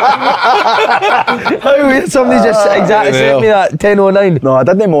 How weird. Somebody just exactly sent me that 10:09. No, I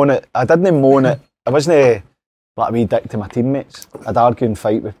didn't moan it. I wasn't like a wee dick to my teammates. I'd argue and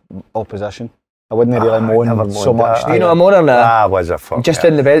fight with opposition. I wouldn't really moan so much. Do you know I'm moaning now? I was a fuck. Just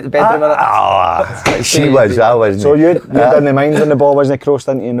in the bedroom with it. She was, I wasn't. So you didn't mind when the ball wasn't crossed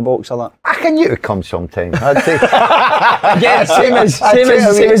into you in the box or that? I can you to come sometime. I'd say. Yeah, same as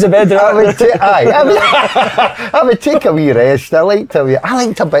the bedroom. I would take a wee rest. I liked a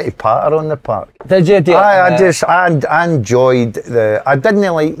bit of patter on the park. Did you? I enjoyed I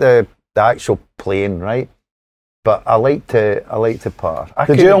didn't like the actual playing, right? But I like to patter.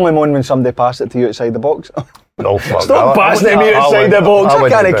 Did you only moan when somebody passed it to you outside the box? No, fuck. Stop passing it to me outside the box. I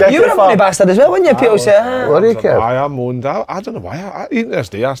can't kick it. You were a funny bastard as well, weren't you? People say, what do you care? I moaned. I don't know why. Even this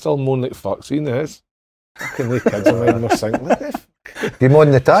day, I still moan like fuck. Seen this? Fucking the kids around my sink like this. Do you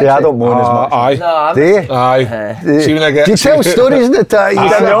moan the taxi? See, I don't moan as much. Aye. No, do you? Aye. See when I get. Do you tell stories in the taxi?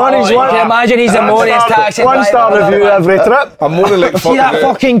 Can you imagine he's a moaniest taxi driver? 1-star review every trip. I'm moaning like fuck. See that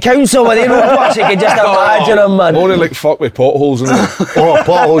fucking council with their roadblocks? You can just imagine him, man. Moaning like fuck with potholes and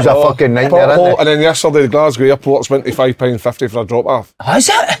potholes are fucking nightmare, aren't they? And then yesterday, the Glasgow airport's £25.50 for a drop off. Is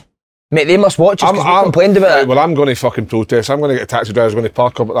it? Mate, they must watch us because we complained about it. Well, I'm going to fucking protest. I'm going to get a taxi driver going to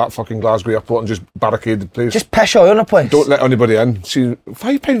park up at that fucking Glasgow airport and just barricade the place. Just piss all on the place. Don't let anybody in. See,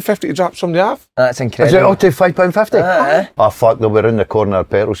 £5.50 to drop somebody off. That's incredible. Is it up to £5.50? Oh, fuck, they'll be in the corner of a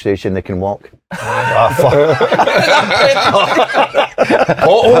petrol station, they can walk. Oh, fuck.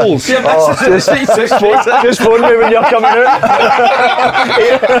 Potholes. Just phone me when you're coming out.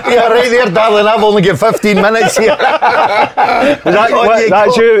 Yeah, right there, darling, I've only got 15 minutes here.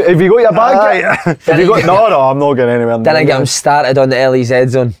 That's you. Have you got your bag? Have you got? No, I'm not going anywhere. Then I get him started on the LEZ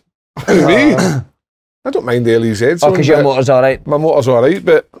zone. Me? I don't mind the LEZ zone. Oh, because your motor's alright. My motor's alright,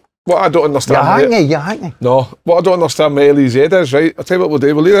 but what I don't understand... You're hanging. No, what I don't understand with LEZ is, right, I'll tell you what we'll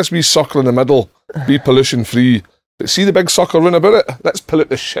do, we'll leave this wee sucker in the middle, be pollution free, but see the big sucker run about it? Let's pollute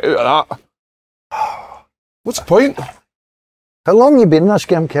the shit out of that. What's the point? How long you been in this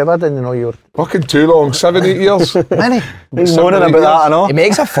game, Kev? I didn't know you were... Fucking too long, 7, 8 years. Many. He's moaning about that, I know. He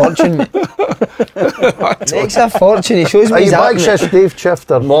makes a fortune. He shows me Are his you back act, since Dave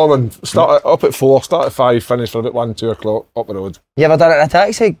Chifter? Morning, start up at 4, start at 5, finish for about 1, 2 o'clock up the road. You ever done it in a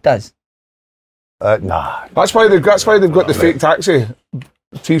taxi, Does? Nah. That's why they've got the fake taxi.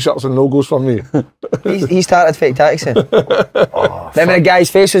 T-shirts and logos for me. He started fake taxi. Remember the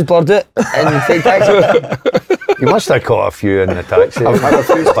guy's face was blurred out in fake taxi? You must have caught a few in the taxi. I've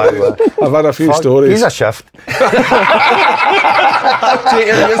had a few stories. He's a shift.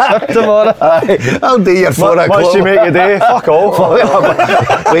 Tomorrow. I'll do your 4 o'clock. Must you make your day? Fuck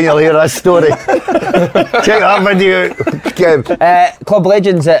off. When you'll hear that story. Check that video, Kev. Club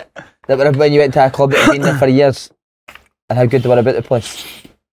legends that were when you went to a club that had been there for years, and how good they were about the place.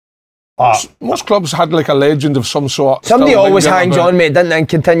 Most clubs had like a legend of some sort. Somebody always hangs on, mate, didn't they, and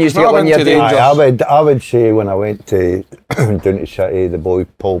continues to get one year Rangers. I would say when I went to down to City, the boy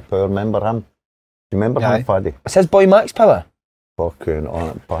Paul Power, remember him? Do you remember him, Paddy? Is his boy Max Power? Fucking on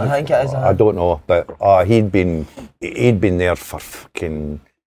it, I think it is. I don't know, but he'd been there for fucking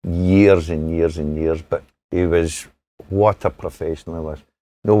years and years and years. But he was what a professional he was.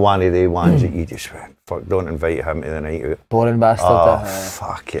 No one of the ones that you just went, fuck, don't invite him to the night out. Boring bastard.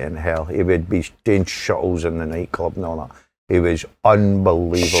 Fucking hell. He would be doing shuttles in the nightclub and all that. He was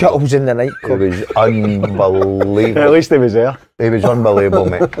unbelievable. Shuttles in the nightclub. He was unbelievable. At least he was there. He was unbelievable,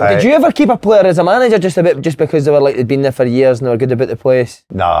 mate. Did you ever keep a player as a manager just because they were like they'd been there for years and they were good about the place?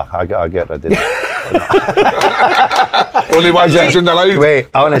 Nah, I get rid of it. Only one in the line. Wait,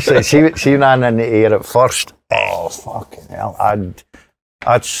 honestly, she ran in the air at first. Oh, fucking hell.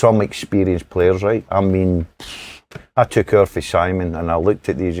 I'd some experienced players, right? I mean, I took her for Simon and I looked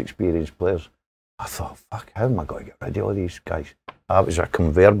at these experienced players. I thought, fuck, how am I going to get rid of all these guys? I was a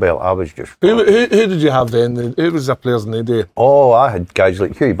conveyor belt. I was just... Who did you have then? Who was the players in the day? Oh, I had guys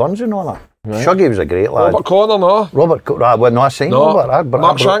like Hughie Burns and all that. Right. Shuggy was a great lad. Robert Connor, no? Well, no, I signed Robert.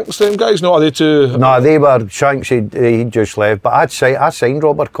 Mark Shanks, same guys? No, are they two? No, they were... Shanks, he just left. But I signed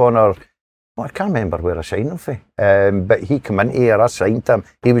Robert Connor... Well, I can't remember where I signed him for. But he came in here, I signed him.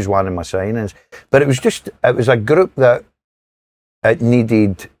 He was one of my signings. But it was a group that it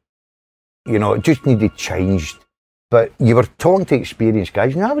needed... You know, it just needed changed. But you were talking to experienced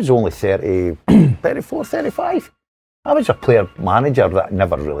guys, and I was only 30, 34, 35. I was a player manager that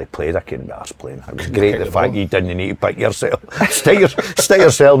never really played. I couldn't be arsed playing. It was great the fact you didn't need to pick yourself. Stay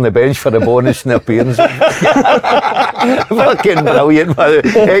yourself on the bench for the bonus and the appearance. Fucking brilliant,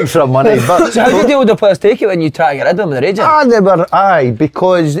 extra money. But, so how did the older players take it when you try to get rid of them in the region?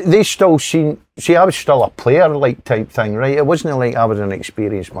 Because they still see, I was still a player-like type thing, right? It wasn't like I was an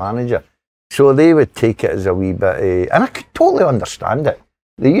experienced manager. So they would take it as a wee bit, and I could totally understand it.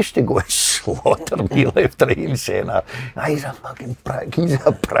 They used to go and slaughter me left, right and centre. He's a fucking prick,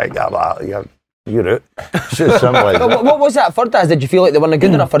 you're out. It's just something like that. What was that for, Daz? Did you feel like they weren't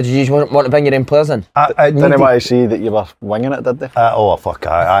good enough, or did you just want to bring your own players in? Didn't want to see that you were winging it, did they? Oh, fuck,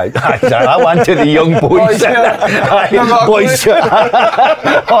 I wanted the young boys. Boys,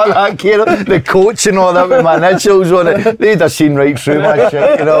 all that care, the coach and all that with my initials on it. They'd have seen right through my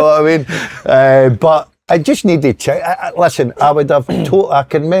shit, you know what I mean? But I just needed to check. Listen, I would have I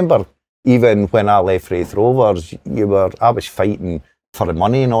can remember even when I left Wraith Rovers, I was fighting for the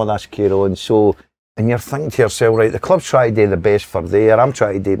money and all this care on. So, and you're thinking to yourself, right, the club's trying to do the best for there, I'm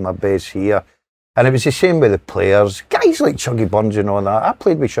trying to do my best here. And it was the same with the players. Guys like Shuggy Burns and all that. I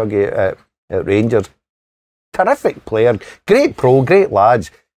played with Shuggy at Rangers. Terrific player, great pro, great lads.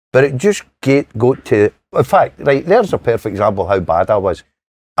 But it just got to, in fact, right, there's a perfect example of how bad I was.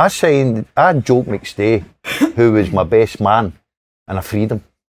 I had Joe McStay, who was my best man, and I freed him.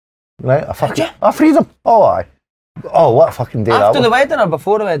 Right? I freed him. Oh, aye. Oh, what a fucking day that was. After the wedding or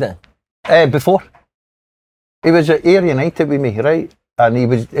before the wedding? Before. He was at Ayr United with me, right? And he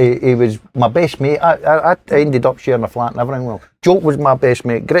was my best mate. I ended up sharing a flat and everything. Well, Joe was my best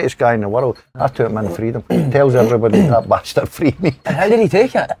mate, greatest guy in the world. I took him in freedom. Tells everybody that bastard freed me. And how did he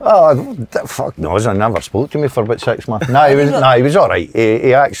take it? Oh, fuck knows. I never spoke to me for about 6 months. He was all right.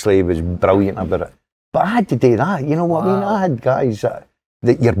 He actually was brilliant about it. But I had to do that. You know what I mean? I had guys that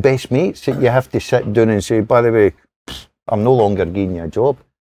your best mates that you have to sit down and say, by the way, I'm no longer giving you a job,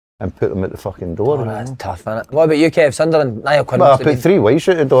 and put them at the fucking door. Oh, that's tough, isn't it? What about you, Kev? Sunderland? Well, I put 3 wives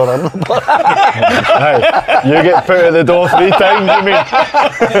out the door. You get put at the door 3 times, you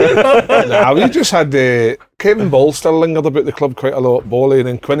mean? We just had Kevin Ball still lingered about the club quite a lot, Bolly, and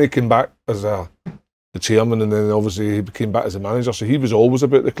then Quinny came back as the chairman, and then obviously he came back as a manager, so he was always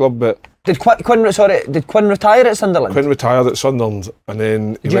about the club. But did Quinn retire at Sunderland? Quinn retired at Sunderland, and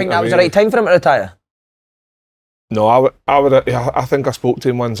then do you think that was the right time for him to retire? No, I think I spoke to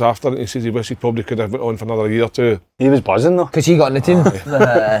him once after, and he says he wished he probably could have went on for another year or two. He was buzzing though. Because he got in the team.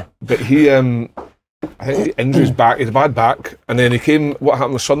 But he, I think he injured his back. He had a bad back, and then he came. What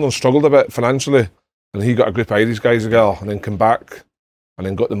happened was Sunderland struggled a bit financially, and he got a group of Irish guys together, and then came back, and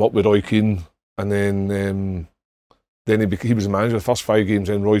then got them up with Roy Keane, and then he was the manager the first 5 games.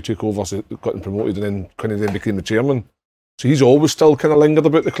 Then Roy took over, so got him promoted, and then Quinny then became the chairman. So he's always still kind of lingered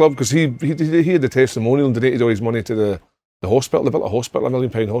about the club because he had the testimonial and donated all his money to the hospital. They built a hospital, £1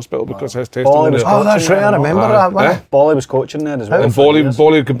 million hospital, because his testimonial. Oh, that's right. I remember that. Bolly was coaching there as well. And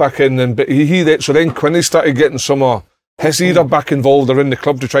Bolly came back in, and so then Quinny started getting some of his era back involved around the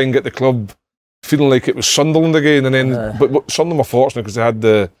club to try and get the club feeling like it was Sunderland again. And then, but Sunderland were fortunate because they had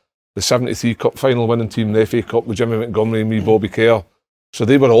the 73 Cup final winning team, the FA Cup with Jimmy Montgomery and me, Bobby Kerr. So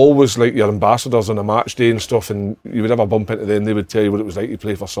they were always like your ambassadors on a match day and stuff, and you would ever bump into them, they would tell you what it was like to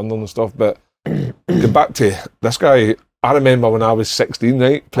play for Sunderland and stuff. But get back to this guy, I remember when I was 16,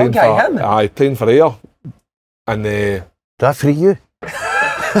 right, playing for Ayr, and did that free you?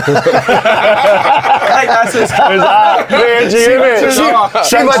 I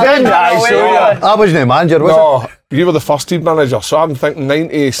wasn't a manager, was it? You were the first team manager, so I'm thinking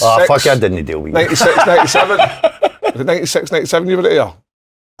 96. Oh, fuck, I didn't deal with you. 96, 97. Was it 96, 97 you were at Ayr?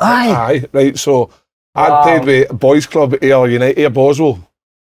 Aye, right, so I'd played with Boys Club at Ayr Boswell,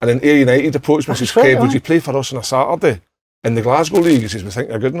 and then Ayr United approached me and says, Kev, would you play for us on a Saturday in the Glasgow League? He says, we think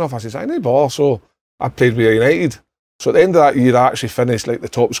you're good enough. I says, I need ball. So I played with Ayr United. So at the end of that year, I actually finished like the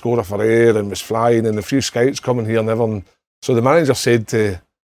top scorer for Ayr and was flying, and a few scouts coming here and everything. So the manager said to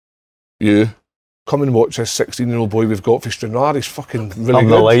you, come and watch this 16-year-old boy we've got for Stranraer. He's fucking really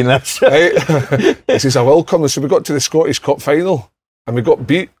good. Line, right? He says, I will come. So we got to the Scottish Cup final and we got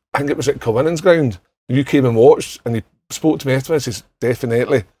beat. I think it was at Cowinnings ground. You came and watched, and he spoke to me afterwards. He says,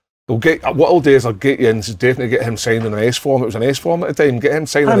 definitely. What I'll do is I'll get you in. He says, definitely get him signed in an S form. It was an S form at the time. Get him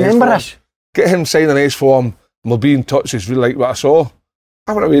signed in an S form. I remember this. Get him signed in an S form, and we'll be in touch. He's really like what I saw.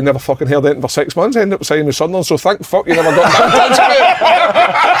 I went away and never fucking heard anything for 6 months. I ended up signing with Sunderland, so thank fuck you never got back in touch with me.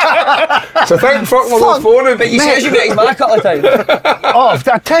 So thank fuck we're not phoning. But you said you got his back a couple of times. Oh, I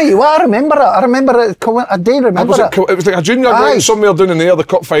tell you what, I remember it. I do remember it. It was like a junior game somewhere down in there. The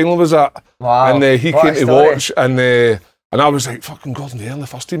cup final was at. Wow. And he came to watch, and I was like, fucking Gordon Dale, the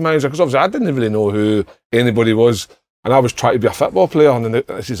first team manager, because obviously I didn't really know who anybody was. And I was trying to be a football player, and then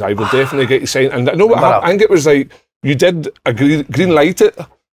he says, I will definitely get you signed. And I know what happened. I think it was like, you did a green light it,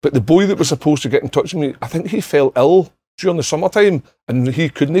 but the boy that was supposed to get in touch with me, I think he fell ill during the summertime, and he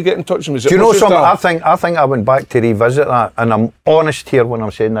couldn't get in touch with me. Do you know something? I think I went back to revisit that, and I'm honest here when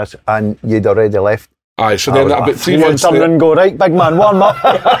I'm saying this, and you'd already left. Aye, so then about 3 months later, and go, right, big man, warm up.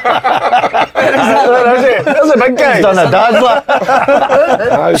 There's a big guy. He's done a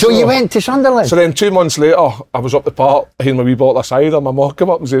dazzler. So you went to Sunderland? So then 2 months later, I was up the park, hearing my wee bottle of cider, my mum came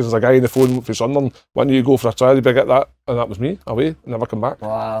up and says, there's a guy on the phone for Sunderland, why don't you go for a trial, you better get that? And that was me, away, never come back.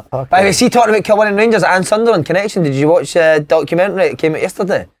 Wow. Okay. By the way, is he talking about Kilwinning Rangers and Sunderland connection? Did you watch a documentary that came out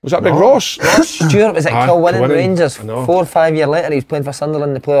yesterday? Was that Big Ross? Ross Stewart was at Kilwinning Rangers. 4 or 5 years later, he's playing for Sunderland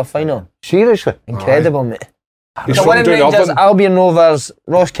in the playoff final. Seriously? Incredible, mate. He's Kilwinning Rangers, Albion Rovers,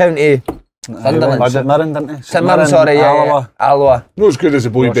 Ross County, Sunderland. Mirren, didn't he? St Mirren, sorry, Alloa. Not as good as the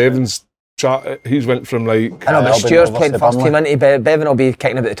boy Bevan's chat. He's went from like... I know, but Stuart's playing first team, isn't he? Bevan will be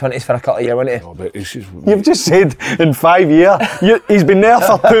kicking about the 20s for a couple of years, won't he? No, but he's just... You've just said in 5 years, he's been there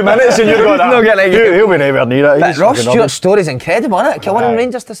for 2 minutes and you're going, he'll be nowhere near it. But Ross Stewart's story's incredible, isn't it? Kilwinning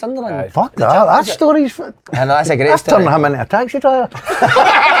Rangers to Sunderland. Fuck that story's... I know, that's a great story. I've turned him into a taxi driver.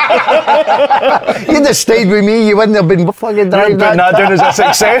 You'd have stayed with me, you wouldn't have been fucking driving that down as a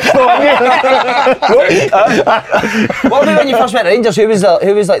success. What about when you first went to Rangers? Who was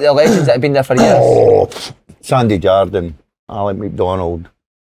like the legends that had been there for years? Oh, Sandy Jardine, Alec MacDonald,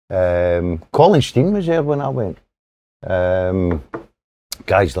 Colin Steen was there when I went.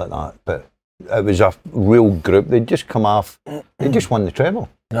 Guys like that, but it was a real group. They'd just come off, they just won the treble.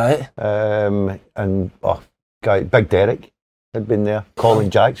 Right. And Big Derek had been there, Colin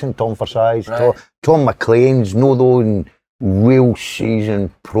Jackson, Tom Forsyth, right. Tom McLean's, no those real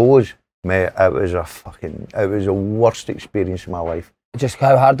seasoned pros. Mate, it was a worst experience of my life. Just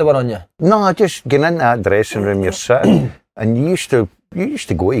how hard they were on you? No, just getting into that dressing room, you're sitting, and you used to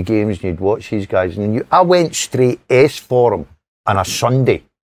go to games and you'd watch these guys, and I went straight S for them on a Sunday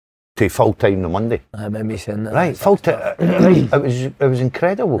to full time on Monday. I remember you saying that. Right, full time. Right, it was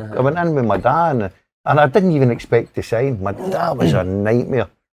incredible. I went in with my dad, and I didn't even expect to sign. My dad was a nightmare,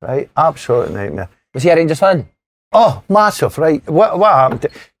 right? Absolute nightmare. Was he a Rangers fan? Oh, massive, right? What happened?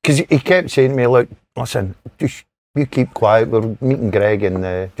 Because he kept saying to me, look, listen, just you keep quiet. We're meeting Greg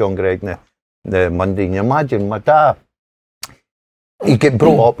and John Greg now. the Monday. And you imagine my dad, he get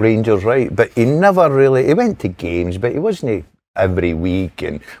brought up Rangers, right? But he never really, he went to games, but he wasn't every week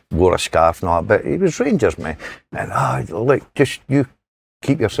and wore a scarf and all that. But he was Rangers, man. And look, just you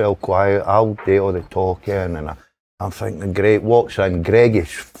keep yourself quiet. I'll do all the talking. And I'm thinking, great, walks in, Greggy,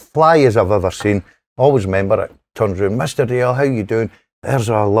 fly as I've ever seen. Always remember it. Turns around, Mr. Dale, how you doing? There's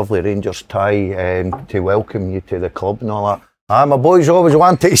a lovely Rangers tie to welcome you to the club and all that. My boys always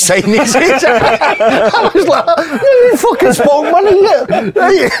wanted to sign these. I was like, you fucking sport money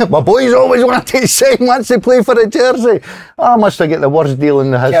yet. My boys always wanted to sign once they play for a jersey. I must have got the worst deal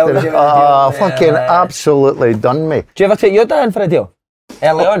in the history. Fucking absolutely done me. Do you ever take your dad in for a deal?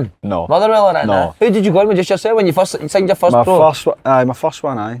 Early on? No. Motherwell or that? No. Who did you go in with? Just yourself when you signed your first My pro? first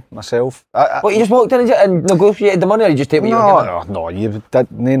one, myself. What, you just walked in and negotiated the money, or you just take what you were given? No, you did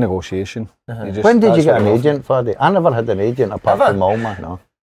no negotiation. When did you get an agent, Faddy? I never had an agent apart from Alma, no.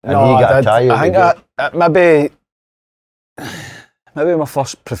 And No, you got a tie. I think maybe my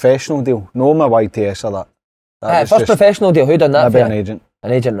first professional deal. No, my YTS or that. That was First just professional deal, who done that? maybe for an you? agent.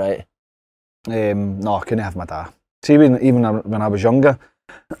 An agent, right. No, I couldn't have my dad. See, even when I was younger,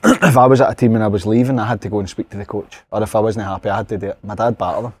 if I was at a team and I was leaving, I had to go and speak to the coach. Or if I wasn't happy, I had to do it. My dad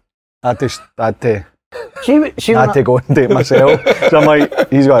battled him. I had to go and do it myself. So I'm like,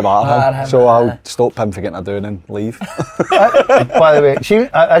 he's got to battle him. So I'll stop him for getting a doing and leave. By the way,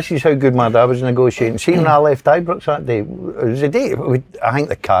 this is how good my dad was negotiating. See, when I left Ibrox that day, it was the day, I think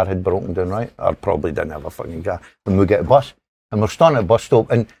the car had broken down, right? I probably didn't have a fucking car. And we get a bus. And we're standing at a bus stop.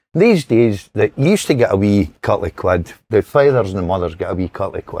 And these days, that used to get a wee couple of quid. The fathers and the mothers get a wee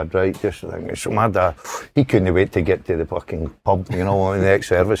couple of quid, right? Just thinking. So my dad, he couldn't wait to get to the fucking pub, you know, in the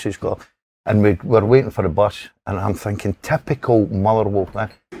ex-services club. And we're waiting for the bus. And I'm thinking, typical Motherwell thing.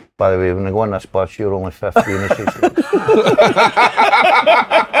 By the way, when I go on this bus, you're only 15. He says,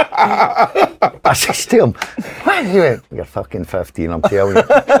 I says to him, what? He went, you're fucking 15, I'm telling you.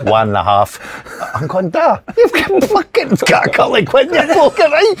 1.5. I'm going, Dad, you've got a couple of quid in your pocket,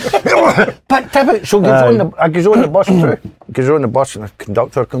 right? But typical. So I goes on the bus through. Goes on the bus and the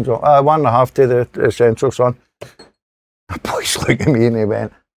conductor comes on, 1.5 to the central, son. The boys looked at me and he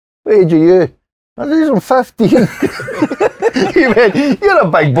went, what age are you? I said, I'm 15. He went, you're a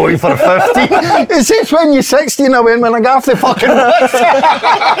big boy for 15. He says, when you're 16, I went, when I got off the fucking bus.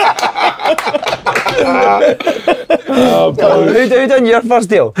 Who done your first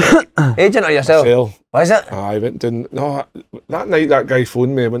deal? Agent or yourself? Myself. What is it? I went down. No, that night that guy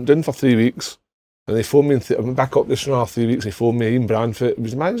phoned me. I went down for 3 weeks. And they phoned me, I went back up this for 3 weeks. They phoned me, Ian Branfitt. He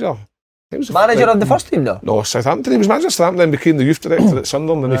was the manager. Manager of the first team, though? No, Southampton. He was manager of Southampton, then became the youth director at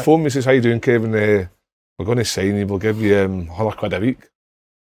Sunderland. And he phoned me and says, how you doing, Kevin? We're going to sign you. We'll give you £100 a week.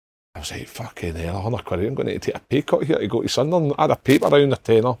 I was like, fucking hell, £100 a week. I'm going to take a pay cut here to go to Sunderland. I had a paper around a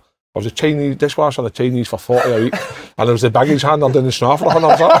tenner. I was a Chinese dishwasher, the Chinese for 40 a week. And there was the baggage handler doing the snaffle. And I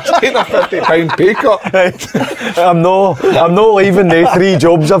was like, I was taking a £50 pay cut. I'm not leaving the 3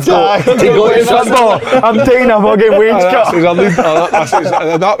 jobs I've got to go to Sunderland. I'm taking a fucking wage cut.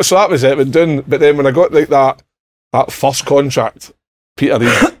 So that was it. But then when I got like that first contract, Peter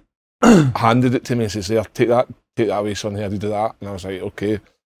Reid handed it to me and says, there, take that away, son, here, you do that. And I was like, okay.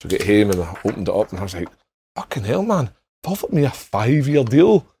 So I get home and I opened it up and I was like, fucking hell, man, they've offered me a 5-year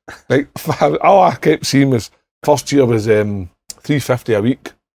deal. Like, all I kept seeing was, first year was $350 a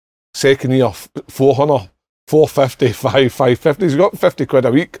week. Second year, 400, 450, 550. He's got £50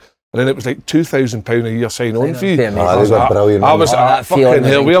 a week. And then it was like £2,000 a year sign-on fee. I was brilliant. I was fucking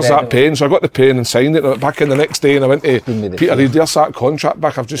hell, where's that pen? So I got the pen and signed it. And I went back in the next day and I went to Peter Reid, there's that contract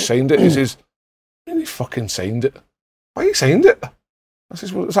back, I've just signed it. He says, when you fucking signed it? Why you signed it? I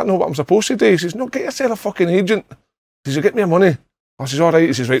says, well, is that not what I'm supposed to do? He says, no, get yourself a fucking agent. He says, get me your money. I says, all right.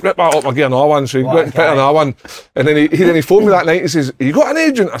 He says, right, rip that up, I'll get another one. So he went and picked another one. And then he phoned me that night. He says, you got an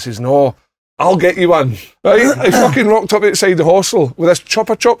agent? I says, no, I'll get you one. Right? He fucking rocked up outside the hostel with this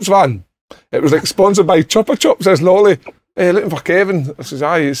Chopper Chops van. It was like sponsored by Chopper Chops. Says Lolly, hey, looking for Kevin. I says,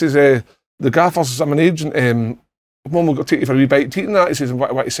 aye. He says, the gaffer says, I'm an agent. Mum will go take you for a wee bite to eat and that. He says, I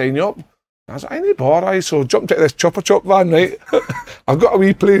want to sign you up. I was like, I need bother. So jumped into this Chopper Chop van, right? I've got a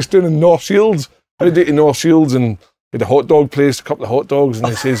wee place down in North Shields. I went to North Shields and we had a hot dog place, a couple of hot dogs, and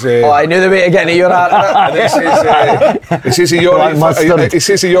he says, I knew the way to get into your heart. And he says, you're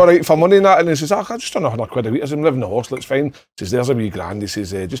right for money and that. And he says, I just don't know £100 a week. I said, I'm living in the hostel, it's fine. He says, there's a wee grand. He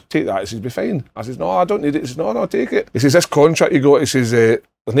says, just take that. He says, be fine. I says, no, I don't need it. He says, no, take it. He says, this contract you got, he says, there's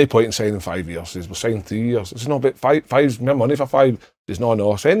no point in signing 5 years. He says, we'll sign 3 years. I says, no, but five's my money for 5. He says,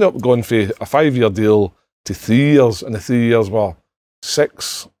 no. So I ended up going for a 5-year deal to 3 years, and the 3 years were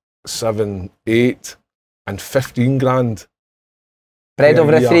 6, 7, 8, and 15 grand. Spread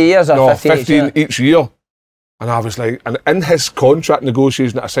over the 3 years or no, 15 each year. And I was like, and in his contract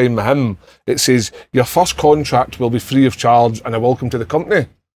negotiation that I signed with him, it says, your first contract will be free of charge and a welcome to the company.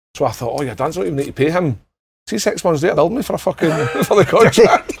 So I thought, oh, your dad's not even need to pay him. See, 6 months later, billed me for a fucking, for the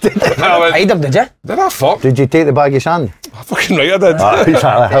contract. Paid him, did you? Did I fuck? Did you take the bag of sand? I fucking right, I did.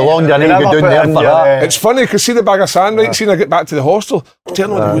 How long do I need to go down there for that? It's funny, because see the bag of sand, right? See, I get back to the hostel,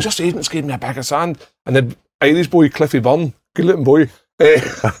 telling them, just agents gave me a bag of sand. And the Irish boy, Cliffy Byrne, good looking boy.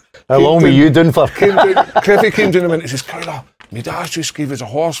 How long were you doing for? Cliffy came down and he says, Carla, my dad just gave us a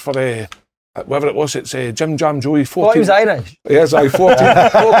horse for whatever it was, it's Jim Jam Joey 14. Oh, he was Irish? Yes, 14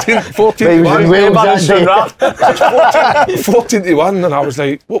 He was in Wales that day. 14 to 1, and I was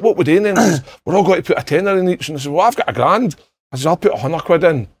like, what we doing then? He says, we're all going to put a tenner in each. And I said, well, I've got £1,000. I said, I'll put £100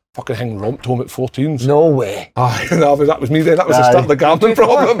 in. Fucking hang romped home at 14s. No way. That was me then. That was the start of the gambling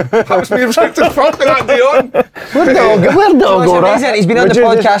problem. That was me restricted fucking that day on. Where'd it all go wrong? He's been on the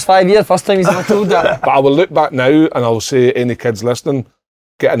podcast 5 years, first time he's ever told that. But I will look back now and I'll say, any kids listening,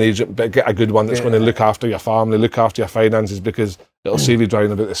 get an agent, but get a good one that's going to look after your family, look after your finances, because it'll save you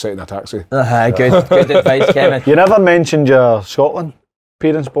driving about the city in a taxi. Good advice, Kevin. You never mentioned your Scotland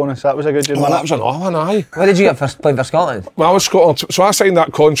appearance bonus. That was a good one. That was another one, aye. What did you get for playing for Scotland? Well, I was Scotland, so I signed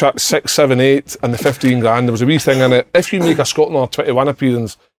that contract 6, 7, 8 and the 15 grand. There was a wee thing in it. If you make a Scotland 21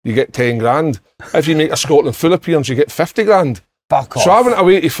 appearance, you get 10 grand. If you make a Scotland full appearance, you get 50 grand. Fuck off. So I went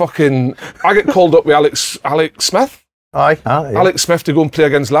away to fucking, I get called up with Alex Smith. Aye. Alex Smith to go and play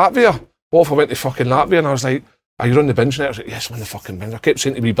against Latvia. What if I went to fucking Latvia and I was like, are you on the bench now? I was like, yes, I'm on the fucking bench. I kept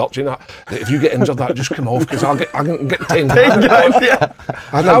saying to wee Birchie that if you get injured, that just come off, because I can get 10 grand.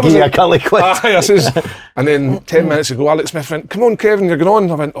 And I'll give you a couple of quid. I says, and then 10 minutes ago, Alex Smith went, come on, Kevin, you're going on.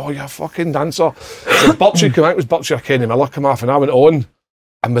 I went, oh, you're a fucking dancer. So Birchie came out, it was Birchie or Kenny Miller come off, and I went on.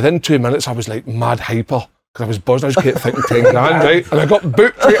 And within 2 minutes, I was like mad hyper, because I was buzzed. I just kept thinking 10 grand, right? And I got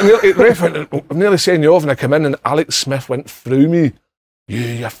booked, right? And the ref went, I'm nearly saying you off, and I come in, and Alex Smith went through me.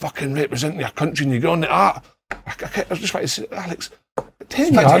 You're fucking representing your country, and you go on the art. I was just trying to say, Alex,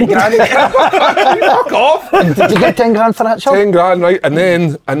 10 grand. Fuck off. Did you get 10 grand for that show? 10 grand, right? And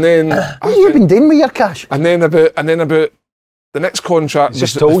then what have you been doing with your cash? And then about the next contract,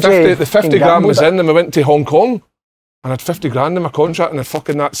 Just the 50 grand was in, and we went to Hong Kong, and I had 50 grand in my contract in the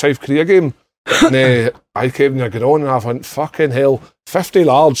fucking that South Korea game. And I came and I got on, and I went, fucking hell, 50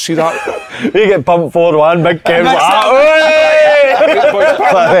 large, see that? You get pumped 4-1, big Kevin.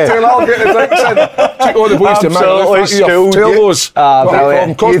 I'll get the drinks in. Take all the boys to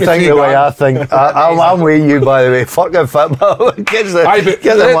You think the way I think. I'm with you, by the way. Fucking football. Get the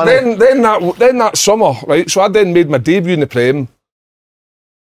money. Then that summer, right? So I then made my debut in the Prem.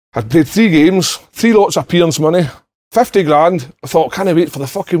 I'd played 3 games, 3 lots of appearance money, 50 grand. I thought, can't I wait for the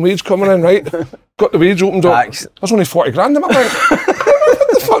fucking wage coming in, right? Got the wage opened up. There's only 40 grand in my bank. What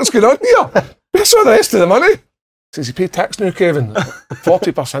the fuck's going on here? Where's all the rest of the money? Says you pay tax now, Kevin.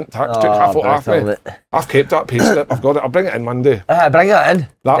 40% tax. Took half off me. I've kept that pay slip. I've got it. I'll bring it in Monday. Bring it in.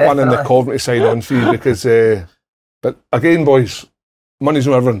 That one in the Coventry side on fee, because. But again, boys, money's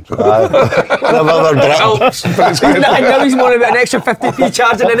not everything. Helps, but it's good. And now he's more about an extra 50p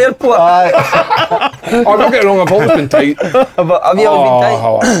charge in an airport. Oh, don't get it wrong. I've always been tight. Have you always been tight?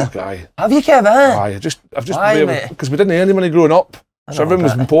 Fuck, aye. Have you, Kevin? Aye, I've just because we didn't earn any money growing up. So everything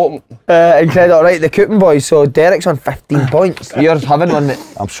was important. Incredible. Right, the Cooping boys. So Derek's on 15 points. You're having one, mate.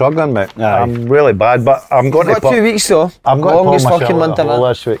 I'm struggling, mate. I'm really bad, but I'm going to. You've got 2 weeks though. I'm going longest to pull fucking month myself ever.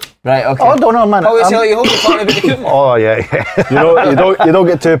 this week. Right, okay. Oh, don't know, man. Oh, so you hope you're talking about the Cooping. Oh yeah. You don't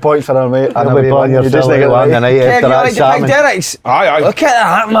get 2 points for that, mate. I'll be playing your silly one tonight after that salmon. Derek's. Aye. Look at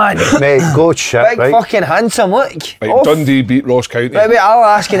that, man. Mate, go shit, Big right? fucking handsome, look. Right, Dundee beat Ross County. Right, wait, I'll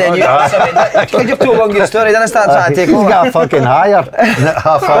ask you then. You've told one good story, then I start trying to take over. He's got a fucking higher.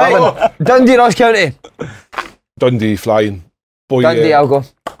 Half 11. Dundee, Ross County. Dundee flying. Boy, Dundee, I'll go.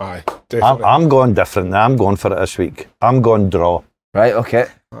 Aye, definitely. I'm going different now. I'm going for it this week. I'm going draw. Right, okay.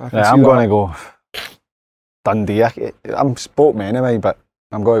 I'm going to go Dundee. I'm spoke me anyway, but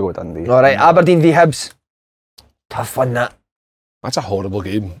I'm going to go Dundee. All right, Aberdeen v Hibs. Tough one, that. That's a horrible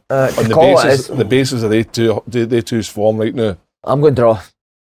game. On the basis of they two's form right now. I'm going draw.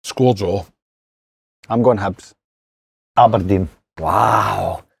 Score draw. I'm going Hibs. Aberdeen.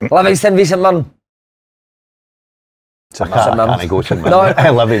 Wow. Livingston v St Mirren. I can't go to No, I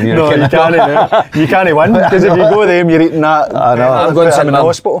love it. No, you can't. You can't win, because if you go them, you're eating that. I know. I'm going St in the Mirren.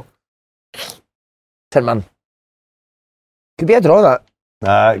 hospital. St Mirren. Could be a draw, that.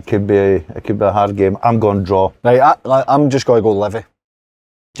 It could be a hard game. I'm going draw. Right, I'm just going to go Livy.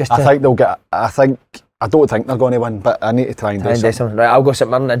 I think they'll get. I don't think they're going to win, but I need to try and do something. Right, I'll go St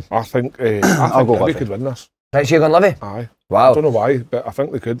Mirren then. I think Livy could win this. Right, so you're going Livy? Aye. I don't know why, but I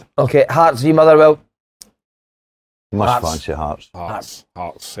think they could. Okay, Hearts v Motherwell. Must fancy Hearts. Hearts,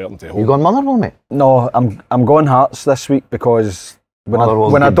 certainty. You going Motherwell, mate? No, I'm going Hearts this week because when I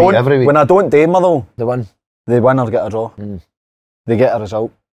don't do Motherwell, they win or get a draw. They get a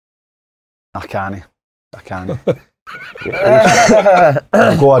result. I can't.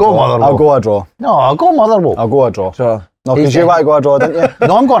 I'll go a draw. No, I'll go Motherwell. I'll go a draw. So, no, because you want to go a draw, didn't you?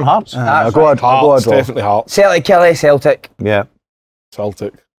 No, I'm going Hearts. I'll go a draw. Definitely Hearts. Celtic, Kelly, Celtic. Yeah.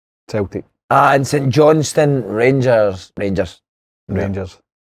 Celtic. And St Johnstone, Rangers. I'm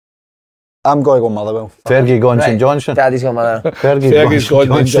going to go Motherwell. Fergie going St Johnstone. Daddy's going Motherwell. Fergie's going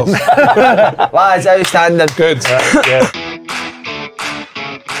Rangers. Lads, outstanding. Good. Yeah.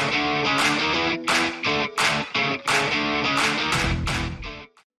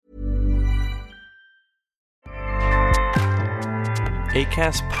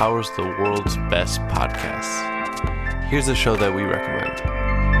 Acast powers the world's best podcasts. Here's a show that we recommend.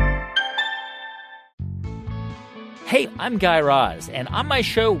 Hey, I'm Guy Raz, and on my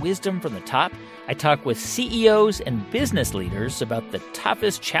show, Wisdom from the Top, I talk with CEOs and business leaders about the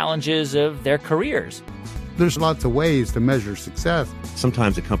toughest challenges of their careers. There's lots of ways to measure success.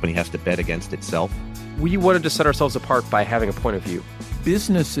 Sometimes a company has to bet against itself. We wanted to set ourselves apart by having a point of view.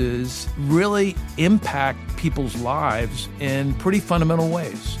 Businesses really impact people's lives in pretty fundamental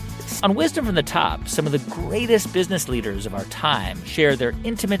ways. On Wisdom from the Top, some of the greatest business leaders of our time share their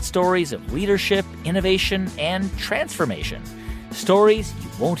intimate stories of leadership, innovation, and transformation. Stories you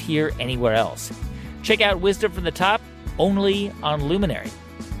won't hear anywhere else. Check out Wisdom from the Top, only on Luminary.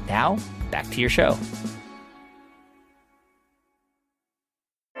 Now, back to your show.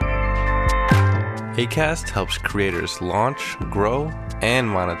 Acast helps creators launch, grow, and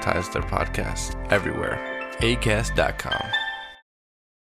monetize their podcasts everywhere. Acast.com.